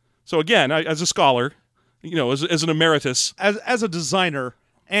 So again, as a scholar, as an emeritus. As a designer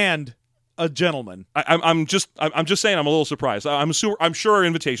and a gentleman. I'm just saying I'm a little surprised. I'm sure our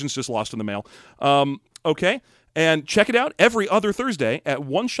invitation's just lost in the mail. Okay, and check it out every other Thursday at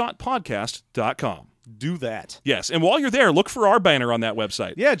oneshotpodcast.com. Do that. Yes, and while you're there, look for our banner on that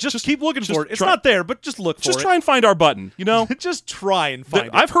website. Yeah, just keep looking for it. It's not there, but just look for it. Just try and find our button, Just try and find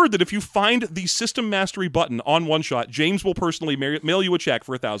it. I've heard that if you find the System Mastery button on One Shot, James will personally mail you a check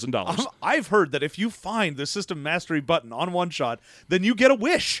for $1,000. I've heard that if you find the System Mastery button on One Shot, then you get a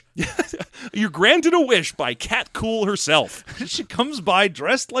wish. You're granted a wish by Cat Cool herself. She comes by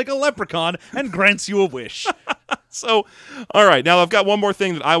dressed like a leprechaun and grants you a wish. So, all right, now I've got one more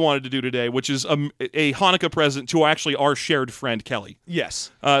thing that I wanted to do today, which is a Hanukkah present to actually our shared friend, Kelly.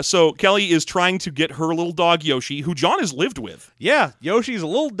 Yes. So Kelly is trying to get her little dog, Yoshi, who John has lived with. Yeah, Yoshi's a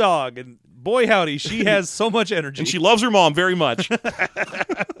little dog, and boy howdy, she has so much energy. And she loves her mom very much.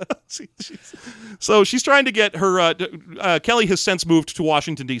 So she's trying to get her... Kelly has since moved to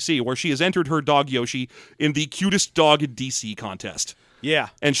Washington, D.C., where she has entered her dog, Yoshi, in the Cutest Dog in D.C. contest. Yeah.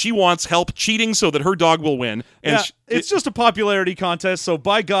 And she wants help cheating so that her dog will win. And yeah, it's just a popularity contest, so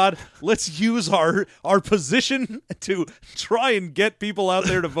by God, let's use our position to try and get people out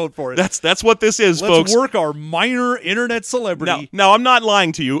there to vote for it. That's what this is, folks. Let's work our minor internet celebrity. Now, I'm not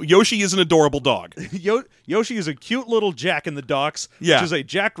lying to you. Yoshi is an adorable dog. Yoshi is a cute little Jack in the Docks, which is a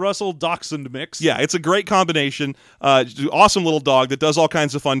Jack Russell Dachshund mix. Yeah, it's a great combination. Awesome little dog that does all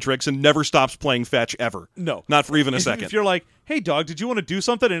kinds of fun tricks and never stops playing fetch ever. No. Not for even a second. If you're like, hey, dog, did you want to do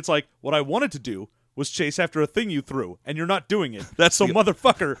something? And it's like, what I wanted to do was chase after a thing you threw, and you're not doing it.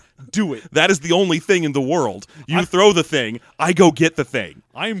 Motherfucker, do it. That is the only thing in the world. You throw the thing, I go get the thing.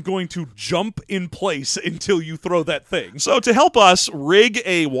 I am going to jump in place until you throw that thing. So to help us rig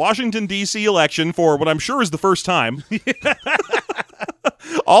a Washington, D.C. election for what I'm sure is the first time...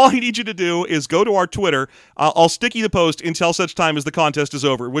 All I need you to do is go to our Twitter. I'll sticky the post until such time as the contest is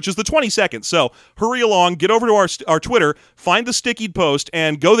over, which is the 22nd. So hurry along, get over to our Twitter, find the stickied post,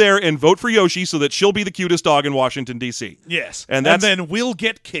 and go there and vote for Yoshi so that she'll be the cutest dog in Washington, D.C. Yes. And then we'll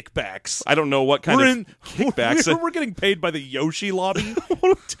get kickbacks. I don't know what kind of kickbacks. We're getting paid by the Yoshi lobby.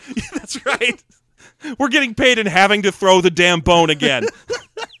 That's right. We're getting paid and having to throw the damn bone again.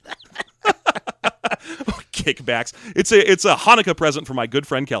 Kickbacks. It's a Hanukkah present for my good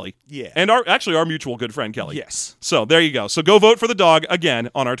friend Kelly. Yeah. And our mutual good friend Kelly. Yes. So there you go. So go vote for the dog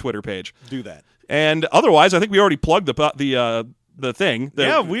again on our Twitter page. Do that. And otherwise, I think we already plugged the thing.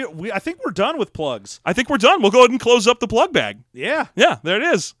 I think we're done with plugs. I think we're done. We'll go ahead and close up the plug bag. Yeah. Yeah, there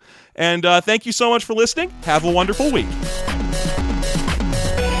it is. And thank you so much for listening. Have a wonderful week.